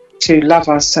to love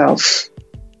ourselves,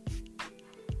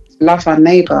 love our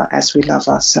neighbour as we love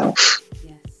ourselves.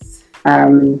 Yes.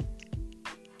 And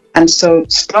so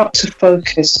start to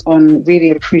focus on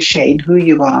really appreciating who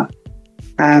you are,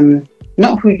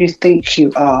 not who you think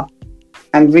you are,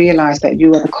 and realize that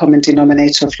you are the common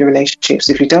denominator of your relationships.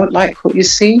 If you don't like what you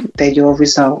see, they're your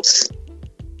results.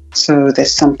 So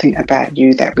there's something about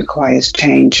you that requires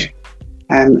change.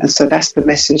 And so that's the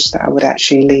message that I would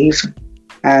actually leave.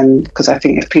 Because I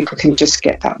think if people can just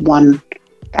get that one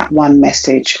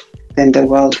message, then the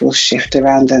world will shift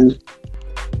around them